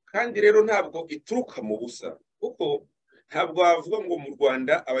 Kandi rero ntabwo ituruka mu busa kuko ntabwo wavuga ngo mu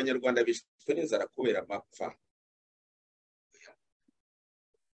Rwanda abanyarwanda bishwe n'inzara kubera amapfa.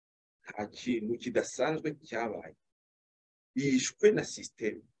 Nta kintu kidasanzwe cyabaye, bishwe na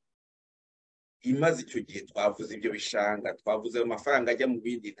sisiteme imaze icyo gihe. Twavuze ibyo bishanga, twavuze amafaranga ajya mu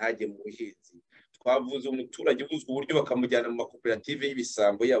bindi ntajye mu buhinzi, twavuze umuturage ubuzwa uburyo bakamujyana mu makoperative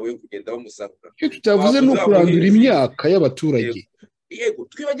y'ibisambo yabo yo kugenda bamusarura. Tutavuze no kurandura imyaka y'abaturage. Yego,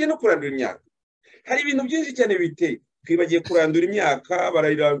 twibagiye no kurandura imyaka. Hari ibintu byinshi cyane biteye, twibagiye kurandura imyaka,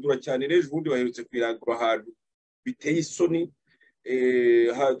 barayirandura cyane. N'ejo ubundi baherutse kwirandura ahantu biteye isoni.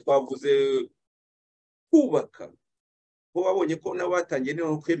 Twavuze kubaka, ko babonye ko nabo batangiye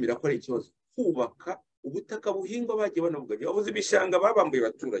no kwemera ko ari ikibazo. Kubaka ubutaka buhingwa bagiye banavuga, bavuze ibishanga babambuye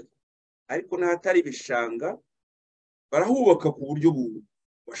abaturage, ariko n'ahatari ibishanga barahubaka ku buryo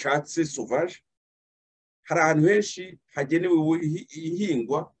bashatse sauvage. Hari ahantu henshi hagenewe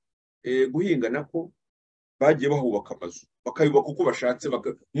ihingwa guhinga nako bagiye bahubaka amazu bakayubaka uko bashatse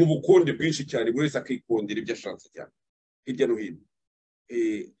mu bukonde bwinshi cyane, buri wese akikondera ibyo ashatse cyane hirya no hino.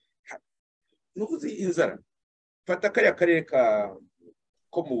 Nuvuze inzara, fata kariya karere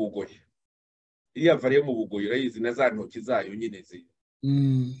ko mu Bugoyi, iriya vari yo mu Bugoyi urayizi na za ntoki zayo nyine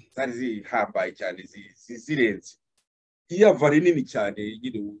zari zihambaye cyane zirenze. Iya vari nini cyane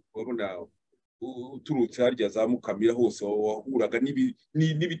nyine urabona uturutse harya za Mukamira hose wahuraga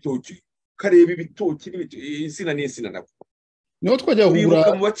n'ibitoki, kareba ibitoki insina n'insina nako. Niho twajya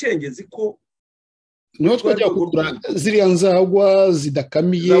kugura mu bacengezi ko niho twajya kugura ziriya nzagwa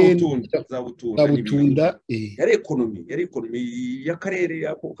zidakamiye za butunda. Yari ekonomi y'akarere,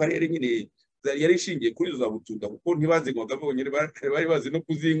 ako karere nyine yari ishingiye kuri za butunda kuko ntibazingwaga bonyine, bari bazi no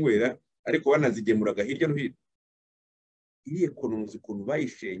kuzinywera ariko banazigemuraga hirya no hino. Iyi ekonomi ukuntu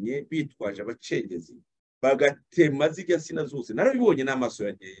bayishenye bitwaje abacengezi bagatema zirya sina zose, narabibonye n'amaso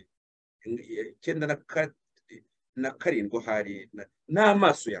yanjye 1997 hari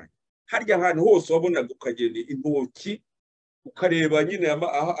n'amaso yanjye. Harya ahantu hose wabonaga ukagenda intoki ukareba nyine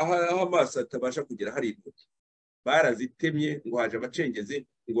aho amaso atabasha kugera hari intoki, barazitemye ngo haje abacengezi,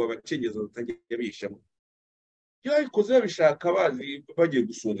 ngo abacengezi batangiye bishamo. Iyo babikoze babishaka bagiye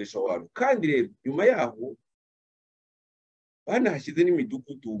gusondesha abantu. Kandi rero nyuma yaho banahashyize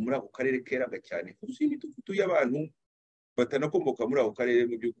n'imidugudu muri ako karere keraga cyane, kuko imidugudu y'abantu batanakomoka muri ako karere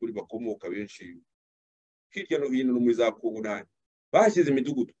mu by'ukuri bakomoka benshi hirya no hino no muri za Kongo n'ahandi. Bahashyize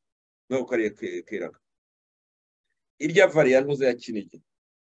imidugudu muri ako karere keraga. Irya vari ya ntuza ya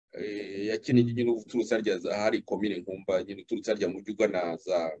Kinigi nyine uturutse harya hari ikomeye nkumva nyine uturutse harya mu gihugu na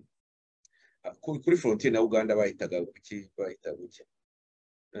za kuri frontier na Uganda bahitaga guki.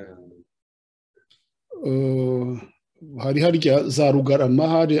 Hari harya za Rugarama,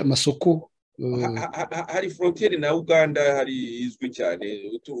 hari amasoko, hari frontier na Uganda, hari izwi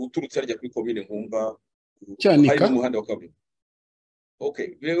cyane uturutse harya kuri komine nkumva Cyanika, hari umuhanda wa kaburimbo.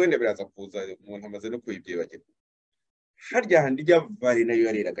 Okay, wenda biraza kuza umuntu amaze no kuyibyibagirwa. Harya handi rya vari nayo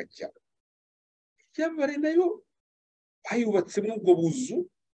yareraga cyane. Rya vari nayo bayubatsemo ubwo buzu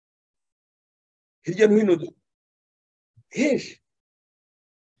hirya no hino henshi.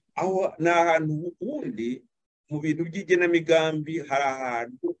 Aho ni ahantu ubundi mu bintu by'igenamigambi hari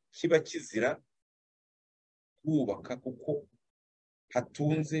ahantu kiba kizira kubaka kuko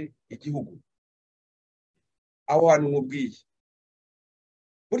hatunze igihugu. Aho hantu mubwiye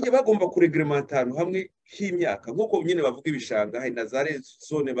burya bagomba kureglementa ahantu hamwe h'imyaka, nk'uko nyine bavuga ibishanga, hari na za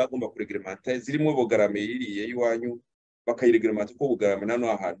zone bagomba kureglementa zirimo Bugarame iriye y'iwanyu, bakayireglementa ko Bugarame nano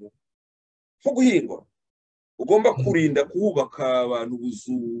ahantu ho guhingwa ugomba kurinda kuhubaka abantu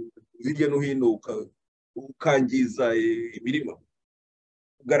buzu hirya no hino ukangiza imirima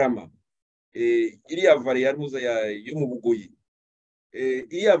Garama iriya vare ya ntuza yo mu Bugoyi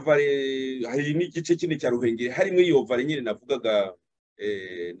iriya vare hari n'igice kinini cya Ruhengeri harimo iyo vare nyine navugaga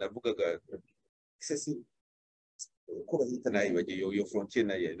sesi ko bahita nayibagiye iyo frontier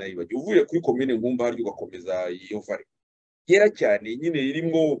nayibagiye uvuye kuri commune Nkumba hari ugakomeza iyo vare yera cyane nyine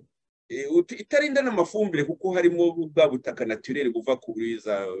irimo itarinda n'amafumbire kuko harimo bwa butaka naturel buva kuri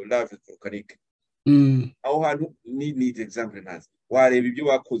za lave volcanique aho hantu ni example nazi wareba ibyo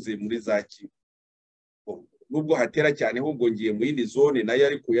bakoze muri zaki nubwo hatera cyane ahubwo ngiye mu yindi zone nayo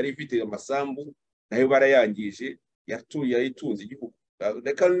ariko yari ifite amasambu nayo barayangije yayitunze igihugu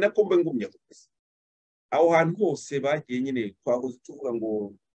reka nakombe ngumya aho hantu hose bagiye nyine twahoze tuvuga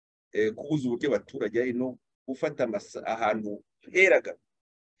ngo kubuza uburyo abaturage hino gufata ahantu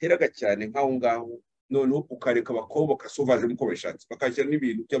heraga cyane nk'aho ngaho noneho ukareka abakobwa bakasovaje muko bashatse bakashyira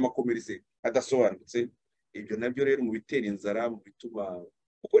n'ibintu by'amakomerisi adasobanutse ibyo nabyo rero mu bitera inzara mu bituma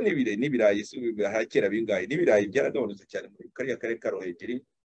kuko n'ibirayi hakera bingahe n'ibirayi byaragabanutse cyane muri kariya karere ka Ruhengeri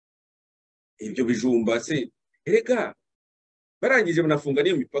ibyo bijumba se erega barangije banafunga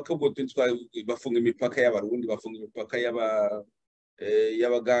n'iyo mipaka ubwo bafunga imipaka y'abarundi bafunga imipaka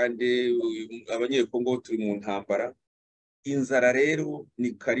y'abagande abanyekongo turi mu ntambara inzara rero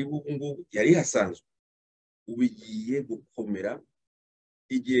ni karibu ngubu yari hasanzwe ubigiye gukomera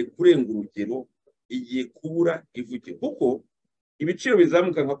igiye kurenga urugero igiye kubura ivuge kuko ibiciro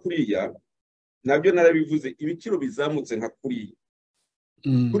bizamuka nka kuriya nabyo narabivuze ibiciro bizamutse nka kuriya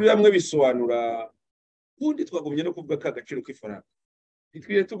kuri bamwe bisobanura ubundi twagumye no kuvuga ka gaciro k'ifaranga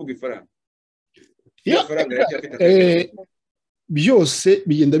bitwiye tuvuga ifaranga byose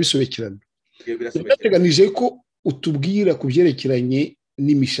bigenda bisobekerana birateganije ko utubwira ku byerekeranye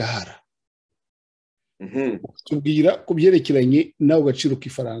n'imishahara tubwira ku byerekeranye n'ako gaciro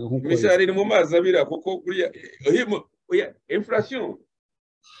k'ifaranga nk'uko imishahara iri mu mazi abira kuko kuriya inflation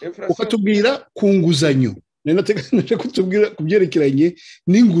ukatubwira ku nguzanyo nateganije ko tubwira ku byerekeranye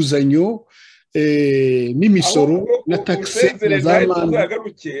n'inguzanyo n'imisoro na taxe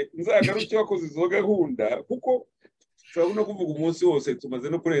nzagaruke wakoze izo gahunda kuko ushobora no kuvuga umunsi wose tumaze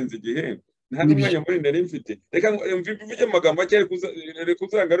no kurenza igihe nta n'umwanya munini nari mfite reka mvuge amagambo akeye reka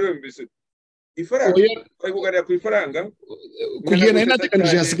uzangarure mbese ifaranga bari kuganira ku ifaranga kugira nari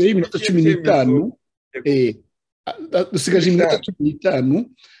nateganije hasigaye iminota 15 dusigaje iminota 15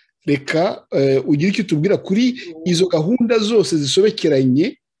 reka ugire icyo tubwira kuri izo gahunda zose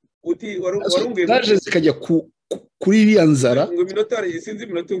zisobekeranye zaje zikajya kuri iriya nzara ngo iminota sinzi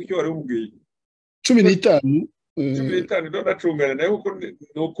iminota icyo wari ubwiye 15 ndo nacungana nayo kuko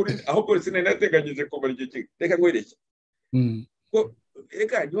nukuri aho polisi nari nateganyije kumara igihe kinini reka nkwereke ko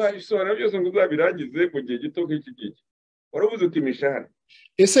reka ntiwabisobanura byose ngo uzabirangize mu gihe gito nk'iki ngiki waravuze uti imishahara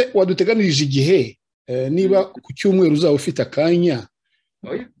ese waduteganirije igihe niba ku cyumweru uzaba ufite akanya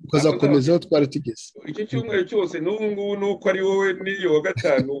ukazakomeza aho twari tugeze icyo cyumweru cyose n'ubu ngubu nuko ari wowe n'iyo wa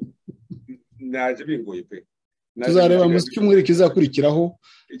gatanu naje bingoye pe tuzareba mu cyumweru kizakurikiraho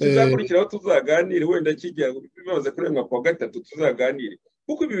ikizakurikiraho tuzaganire wenda kijya bimaze kurenga kwa gatatu tuzaganire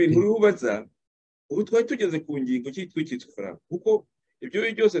kuko ibi bintu bibaza ubu twari tugeze ku ngingo cyitwikitse ifaranga kuko ibyo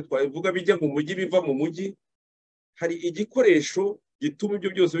byose twabivuga bijya mu mujyi biva mu mujyi hari igikoresho gituma ibyo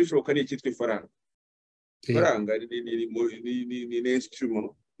byose bishoboka ni icyitwa ifaranga ifaranga ni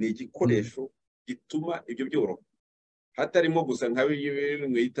instrument ni igikoresho gituma ibyo byoroha hatarimo gusa nka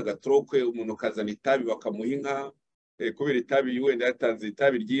bimwe yitaga troke umuntu kazana itabi bakamuha inka kubera itabi wenda yatanze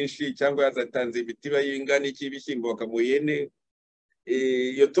itabi ryinshi cyangwa yazatanze imitiba y'inga n'ikibishyimbo bakamuha ihene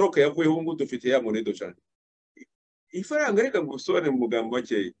iyo troke yavuyeho ngo dufite ya monedo cyane ifaranga reka ngo usobanure mu mugambo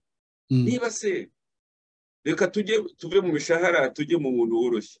makeya niba se reka tuve mu mishahara tujye mu muntu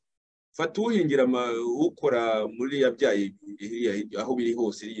woroshye fata uhingira ukora muri ya byayi aho biri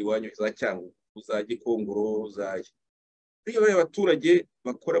hose iri iwanyu za cyangwa za gikongoro zaye iyo bari abaturage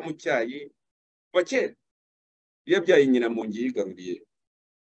bakora mu cyayi bakera iyo byayi nyina mu ngi yigaruriye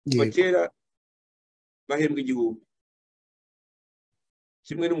bakera bahembwa igihumbi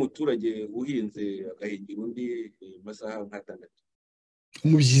kimwe n'umuturage uhinze agahingira undi masaha nk'atandatu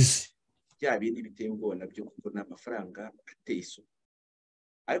umubyizi bya bindi biteye ubwoba nabyo kuko ni amafaranga ateye isuku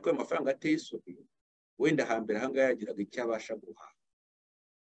ariko ayo mafaranga ateye isuku wenda hambere ahangaha yagiraga icyo abasha guhaha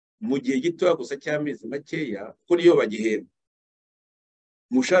mu gihe gitoya gusa cy'amezi makeya kuko niyo bagihemba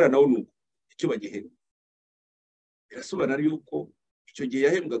umushahara nawo ni uko icyo bagihemba birasobanura yuko icyo gihe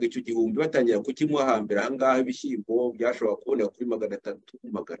yahembwaga icyo gihumbi batangira kukimuha hambere ahangaha ibishyimbo byashobora kuboneka kuri 300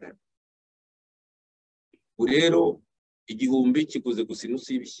 400 ubu rero igihumbi kiguze gusa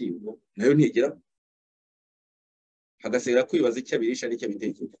inusu y'ibishyimbo nayo ntigera hagasigara kwibaza icyo abirisha n'icyo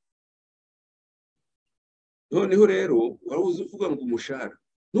abitekereza noneho rero wari uzi uvuga ngo umushahara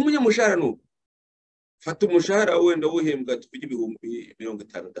n'umunyamushahara nuko fata umushahara wenda wuhembwa tuvuge ibihumbi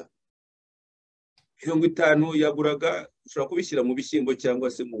 50 da 50 yaguraga ushobora kubishyira mu bishyimbo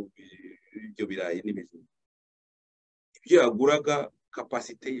cyangwa se mu ibyo birayi n'ibijumba ibyo yaguraga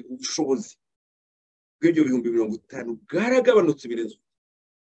capacity ubushobozi bw'ibyo bihumbi 50 bwaragabanutse birenze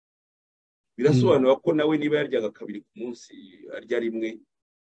birasobanura ko nawe niba yaryaga kabiri ku munsi arya rimwe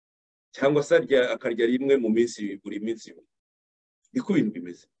cyangwa se akarya rimwe mu minsi buri minsi niko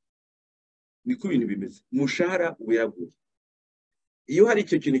ibintu bimeze umushahara wiraguye iyo hari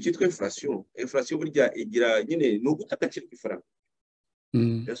icyo kintu cyitwa inflation burya igira nyine no gutaka agaciro k'ifaranga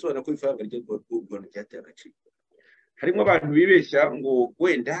birasobanura ko ifaranga ry'u Rwanda ryateye agaciro harimo abantu bibeshya ngo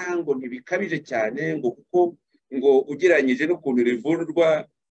wenda ngo ntibikabije cyane ngo kuko ngo ugereranyije n'ukuntu rivunjwa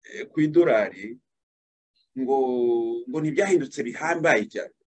ku idolari ngo ntibyahindutse bihambaye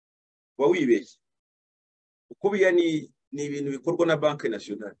cyane uba wibeshye kuko biya ni ibintu bikorwa na banki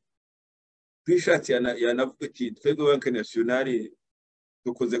nationale twishatse yanavuga ati twebwe banki nationale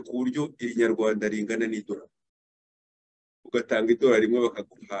dukoze ku buryo irinyarwanda ringana n'idolari ugatanga idolari rimwe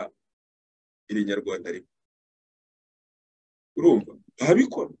bakaguha irinyarwanda rimwe urumva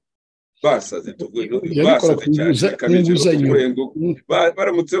abikora basaze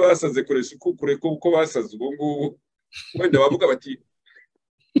baramutse basaze koresha ukukure kuko basaze ubu ngubu wenda bavuga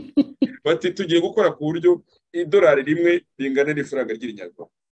bati tugiye gukora ku buryo idolari rimwe ringana n'ifaranga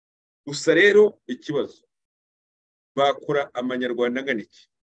ry'irinyarwanda gusa rero ikibazo bakora amanyarwanda angana iki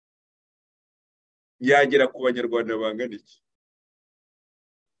yagera ku banyarwanda bangana iki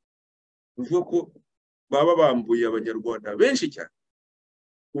uvuga ko baba bambuye abanyarwanda benshi cyane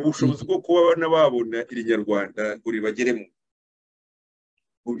ubushobozi bwo kuba babona irinyarwanda buri bageremo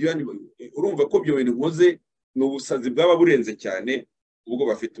urumva ko byo bintu nkoze ni ubusazi bwaba burenze cyane ubwo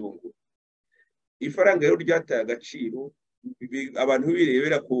bafite ubu ifaranga rero ryataye agaciro abantu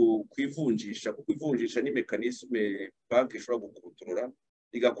birebera ku ivunjisha kuko ivunjisha ni mekanisme banki ishobora gukontorora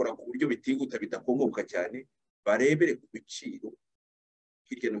igakora ku buryo bitihuta bidakongoka cyane barebere ku biciro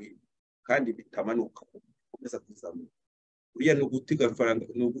hirya no hino kandi bitamanuka komeza kuzamuka uriya ni ugutiga faranga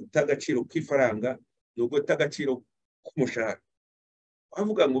ni uguta agaciro k'ifaranga ni uguta agaciro k'umushahara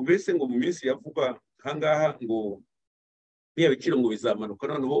bavuga ngo mbese ngo mu minsi ya vuba ahangaha ngo niya biciro ngo bizamanuka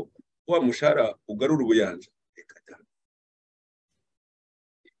noneho wa mushahara ugarura ubuyanja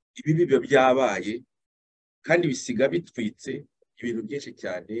ibi biba byabaye kandi bisiga bitwitse ibintu byinshi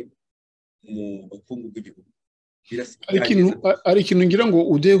cyane mu bukungu bw'igihugu ari ikintu ngira ngo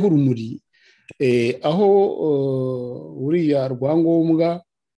udeho urumuri aho uriya rwangombwa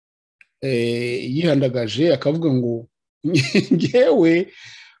yihandagaje akavuga ngo ngewe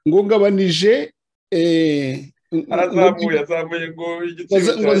ngo ngabanije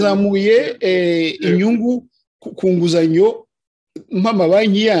azamuye inyungu ku nguzanyo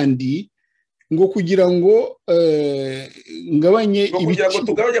mpamabanki yandi ngo kugira ngo ngabanye kugira ngo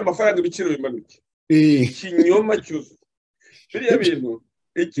tugabanye amafaranga ibiciro bimanuke ikinyoma cyuzuye biriya bintu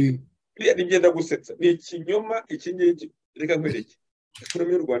biriya nigenda gusetsa ni ikinyoma iki ngiki reka nkwereke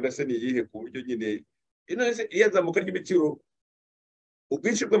ekonomi y'u Rwanda se ni iyihe ku buryo nyine iyo azamuka ry'ibiciro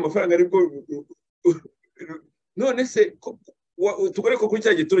ubwinshi bw'amafaranga aribwo none se tugore ko kuri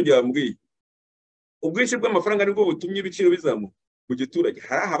cya giturage bambwiye ubwinshi bw'amafaranga aribwo butumye ibiciro bizamuka mu giturage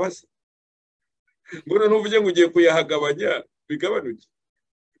hari ahabase mbona n'uvuge ngo ugiye kuyahagabanya bigabanuke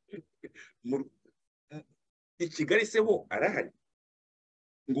i Kigali se ho arahari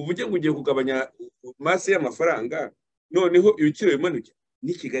ngo uvuge ngo ugiye kugabanya mase y'amafaranga noneho ibiciro bimanuke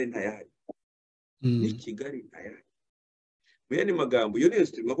ni Kigali ntayahari ni Kigali ntayahari Bene ni magambo yo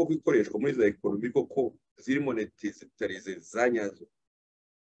n'instrument ko ikoreshwa muri za ekonomi koko ziri monetizitarize zanyazo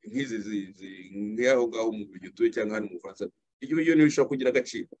nk'izi ngaho ngaho mu gihugu cyangwa hano mu Faransa iyo niyo bishobora kugira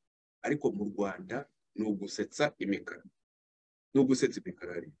agaciro ariko mu Rwanda ni ugusetsa imikara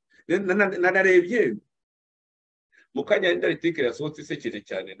nanarebye mu kanya ndaritike yasohotse isekeje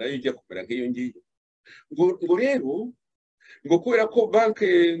cyane nayo ijya kumera nk'iyo ngiyo ngo rero ngo kubera ko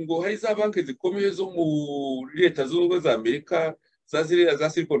banke ngo hari za banke zikomeye zo mu Leta zunze ubumwe za Amerika za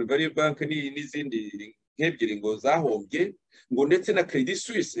Silicon Valley Bank n'izindi nk'ebyiri ngo zahombye ngo ndetse na Credit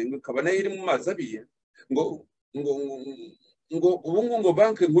Suisse ngo ikaba nayo iri mu mazi abiye ngo ubu ngo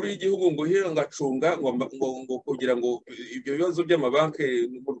banke nkuru y'igihugu ngo hiyo ngacunga ngo kugira ngo ibyo bibazo by'amabanke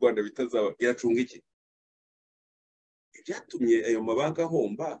mu Rwanda bitazaba iracunga iki byatumye ayo mabanki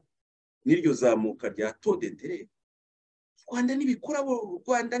ahomba n'iryo zamuka rya todendere Rwanda nibikora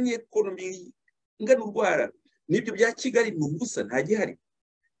Rwanda ni ekonomi ngana urwara nibyo bya Kigali mu busa nta gihari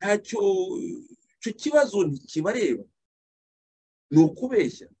ntacyo cyo kibazo ntikibareba ni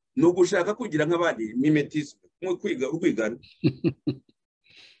ukubeshya ni ugushaka kugira nk'abandi mimetisme nko kwiga urwigana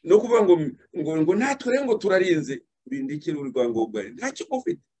no kuvuga ngo natwe ngo turarinze urindikira urwangogwa ntacyo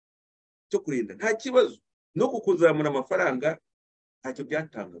ufite cyo kurinda nta kibazo no kukuzamura amafaranga ntacyo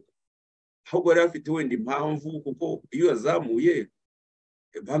byatangaga ahubwo yari afite wenda impamvu kuko iyo yazamuye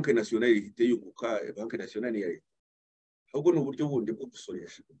banki nasiyonari ihite yunguka banki nasiyonari ya leta ahubwo ni uburyo bundi bwo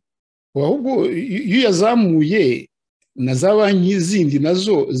gusoresha ahubwo iyo yazamuye na za banki zindi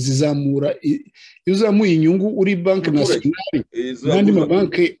nazo zizamura iyo uzamuye inyungu uri banki nasiyonari n'andi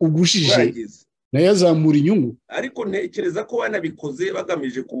mabanki ugushije nayo yazamura inyungu ariko ntekereza ko banabikoze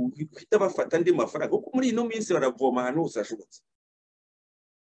bagamije guhita bafata andi mafaranga kuko muri ino minsi baravoma ahantu hose hashobotse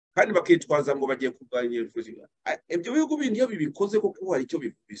kandi bakitwaza ngo bagiye kurwanya inflation ibyo bihugu bindi iyo bibikoze kuko hari icyo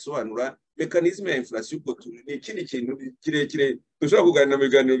bisobanura mekanizme ya inflation ubwo ni ikindi kintu kirekire dushobora kuganira mu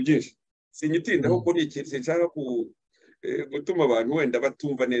biganiro byinshi sinyitinda kuko ni ikintu nshaka gutuma abantu wenda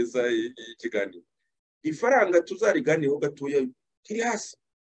batumva neza ikiganiro ifaranga tuzariganiyeho gatoya kiri hasi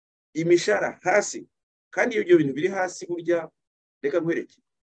imishara hasi kandi ibyo bintu biri hasi burya reka nkwereke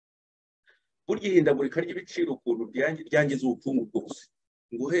burya ihindagurika ry'ibiciro ukuntu ryangiza ubukungu bwose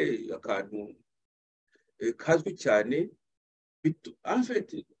nguhe akantu kazwi cyane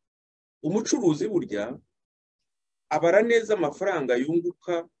afite umucuruzi burya abara neza amafaranga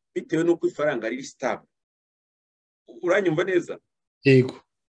yunguka bitewe n'uko ifaranga riri stable uranyumva neza yego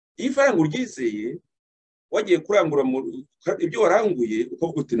iyo ifaranga uryizeye wagiye kurangura ibyo waranguye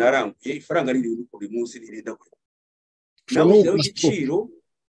ukavuga uti naranguye ifaranga riri buri munsi ririnda kure nawe ushyiraho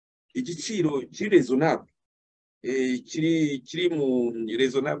igiciro kiri raisonnable kiri mu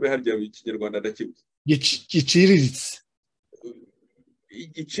raisonnable harya mu kinyarwanda ndakibuze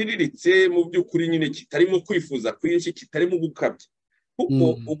giciriritse mu by'ukuri nyine kitarimo kwifuza kwinshi kitarimo gukabya kuko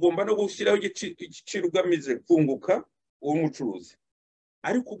ugomba no gushyiraho igiciro ugamije kunguka uwo mucuruzi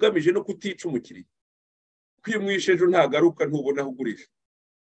ariko ugamije no kutica umukiriya kwimwisha ejo ntagaruka ntubona aho ugurisha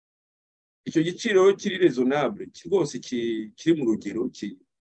icyo giciro kiri raisonnable rwose kiri mu rugero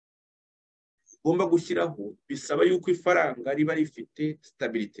ugomba gushyiraho bisaba yuko ifaranga riba rifite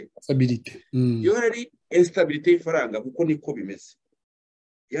stabilité iyo hari instabilité y'ifaranga kuko niko bimeze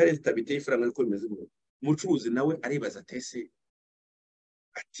iyo hari stabilité y'ifaranga niko bimeze umucuruzi nawe aribaza atese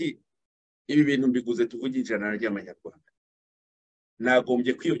ati ibi bintu mbiguze tuvuge ijana ry'amanyarwanda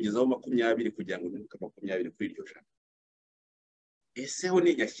nagombye kwiyongezaho 20 kugira ngo nunguke 20 kuri iryo jana ese ho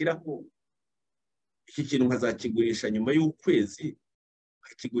nigashyiraho iki kintu nkazakigurisha nyuma y'ukwezi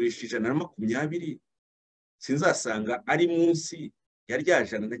akigurisha 120 sinzasanga ari munsi ya rya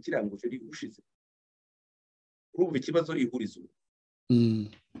jana nakiranguje rigushize urumva ikibazo ihurizo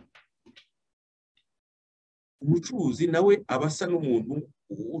umucuruzi nawe abasa n'umuntu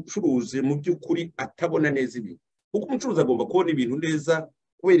ucuruze mu by'ukuri atabona neza ibintu kuko umucuruzi agomba kubona ibintu neza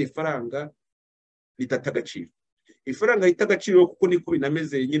kubera ifaranga ritata agaciro ifaranga rita agaciro kuko niko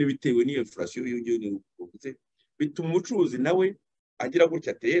binameze nyine bitewe n'iyo inflation y'ubukungu bituma umucuruzi nawe agira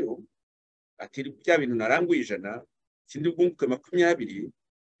gutya rero ati bya bintu naranguye 100 sindi bwunguke 20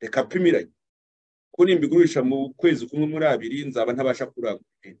 reka pimiranye ko nimbigurisha mu kwezi kumwe muri 2 nzaba ntabasha kurangura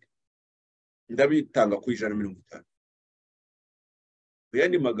ndabitanga ku 150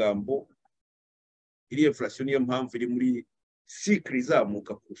 yandi magambo iri inflation niyo mpamvu iri muri cycle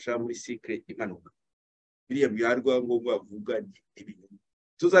izamuka kurusha muri cycle imanuka biriya byarwa ngo bavuga ibintu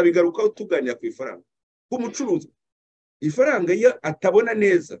tuzabigarukaho tuganira ku ifaranga ko umucuruzi ifaranga iyo atabona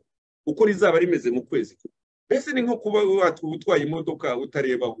neza uko rizaba rimeze mu kwezi mbese ni nko kuba utwaye imodoka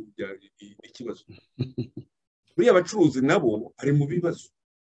utareba aho ikibazo buriya abacuruzi nabo ari mu bibazo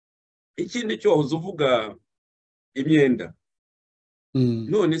ikindi cyo wahoze uvuga imyenda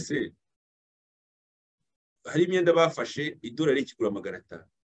none se hari imyenda bafashe idolari kigura 500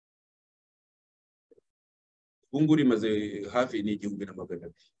 ubungu rimaze hafi ni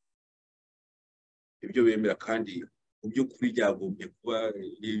 1200 ibyo bemera kandi mu by'ukuri byagombye kuba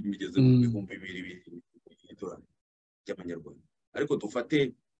bigeze mu 2000 idolari y'amanyarwanda ariko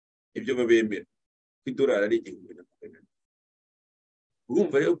dufate ibyo babemera ku idolari ari 1200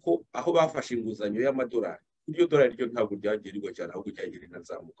 urumva rero ko aho bafashe inguzanyo y'amadolari iryo dolari ryo ntabwo ryagirirwa cyane ahubwo ryagiye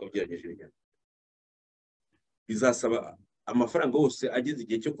rinazamuka ugereranyije n'iyandi bizasaba amafaranga yose ageze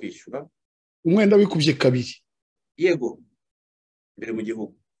igihe cyo kwishyura umwenda wikubye 2 yego mbere mu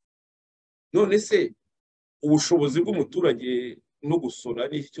gihugu none se ubushobozi bw'umuturage no gusora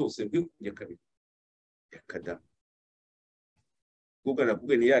n'iki cyose bwikubye 2 yakada kugana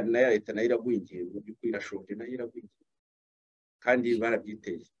kubwe ni ya leta nayo iragwingiye mu by'ukuri irashonje nayo iragwingiye kandi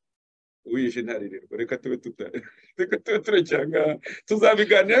barabyiteye uwishe ntarererwa reka tube turecyanga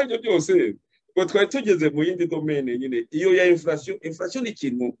tuzabiganira ibyo byose ngo twari tugeze mu yindi domene nyine iyo ya inflation ni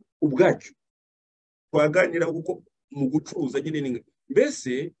ikintu ubwacyo twaganira kuko mu gucuruza nyine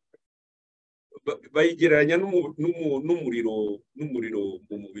mbese bayigereranya n'umuriro mu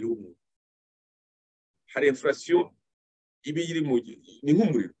mubiri w'umuntu. Hari inflation ibi iri mu ni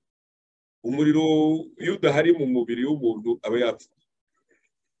nk'umuriro. Umuriro iyo udahari mu mubiri w'umuntu aba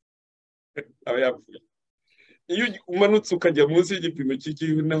yapfuye. Iyo umanutse ukajya munsi y'igipimo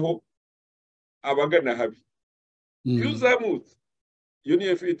cy'igihu naho abagana habi. Iyo uzamutse iyo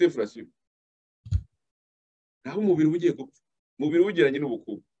niyo ifite inflation. Naho umubiri ugiye gupfa. Umubiri ugeranye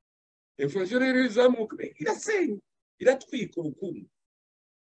n'ubukungu. Inflation rero izamuka irasenya, iratwika ubukungu.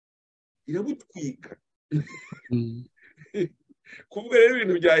 Irabutwika. Kuvuga rero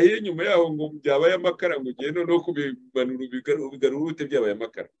ibintu byahiye nyuma yaho ngo byabaye amakara ngo ugende no kubimanura bigarurute byabaye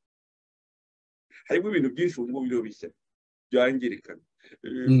amakara. Harimo ibintu byinshi ngo biro bishya byangirikana.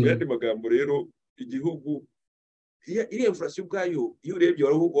 Mu yandi magambo rero igihugu iri inflation bwayo iyo urebye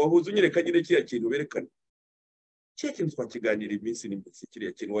wahuze unyereka nyine kiriya kintu berekana. Cyo kintu twakiganira iminsi n'iminsi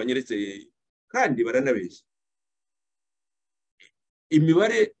kiriya kintu wanyeretse kandi baranabeshya.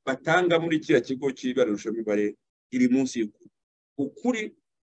 Imibare batanga muri kiriya kigo cy'ibarusha imibare iri munsi y'ukuri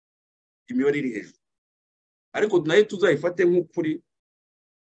imibare iri hejuru. Ariko nayo tuzayifate nk'ukuri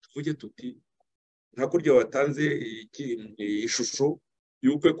tuvuge tuti nta kurya watanze ishusho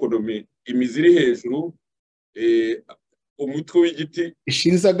y'uko ekonomi imizi iri hejuru umutwe w'igiti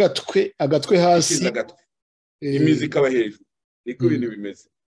ishinze agatwe hasi imizi ikaba hejuru. Niko ibintu bimeze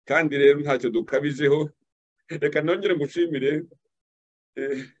kandi rero ntacyo dukabijeho. Reka nongere ngushimire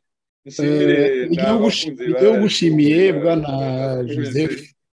igihugu gushimiye Bwana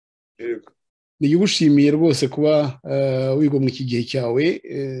Joseph, niyo ugushimiye rwose kuba wigomwa iki gihe cyawe.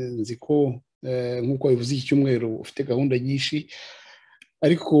 Nzi ko nk'uko bivuze iki cyumweru ufite gahunda nyinshi,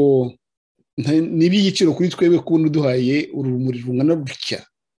 ariko n'iby'igiciro kuri twebwe kundi uduhaye urumuri rungana gutya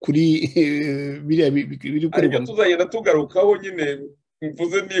kuri biriya biri gukorerwa. Ariko tuzagenda tugarukaho nyine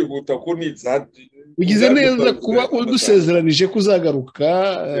mvuze nihuta ko ugize neza kuba udusezeranije kuzagaruka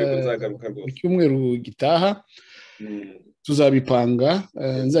mu cyumweru gitaha. Tuzabipanga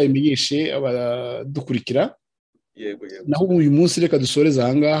nzabimenyeshe abadukurikira. Naho uyu munsi reka dusoreze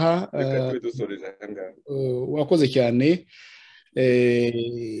ahangaha. Wakoze cyane.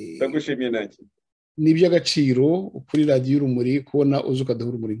 Ndagushimiye nanjye. Ni iby'agaciro kuri radiyo Urumuri kubona uzi ukaduha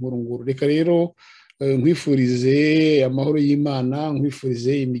urumuri nk'uru. Reka rero nkwifurize amahoro y'Imana,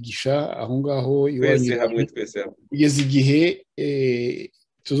 nkwifurize imigisha aho ngaho iwanyu kugeza igihe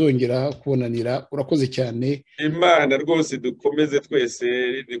tuzongera kubonanira. Urakoze cyane. Imana rwose dukomeze twese,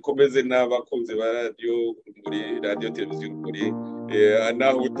 dukomeze n'abakunzi ba radiyo Urumuri, radiyo televiziyo Urumuri.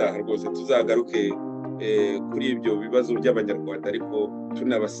 Naho utaha rwose tuzagaruke kuri ibyo bibazo by'abanyarwanda, ariko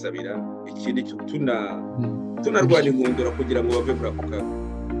tunabasabira ikindi cyo tunarwanya inkundura kugira ngo bave muri ako kaga.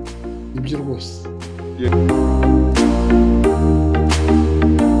 Ibyo rwose. Yeah.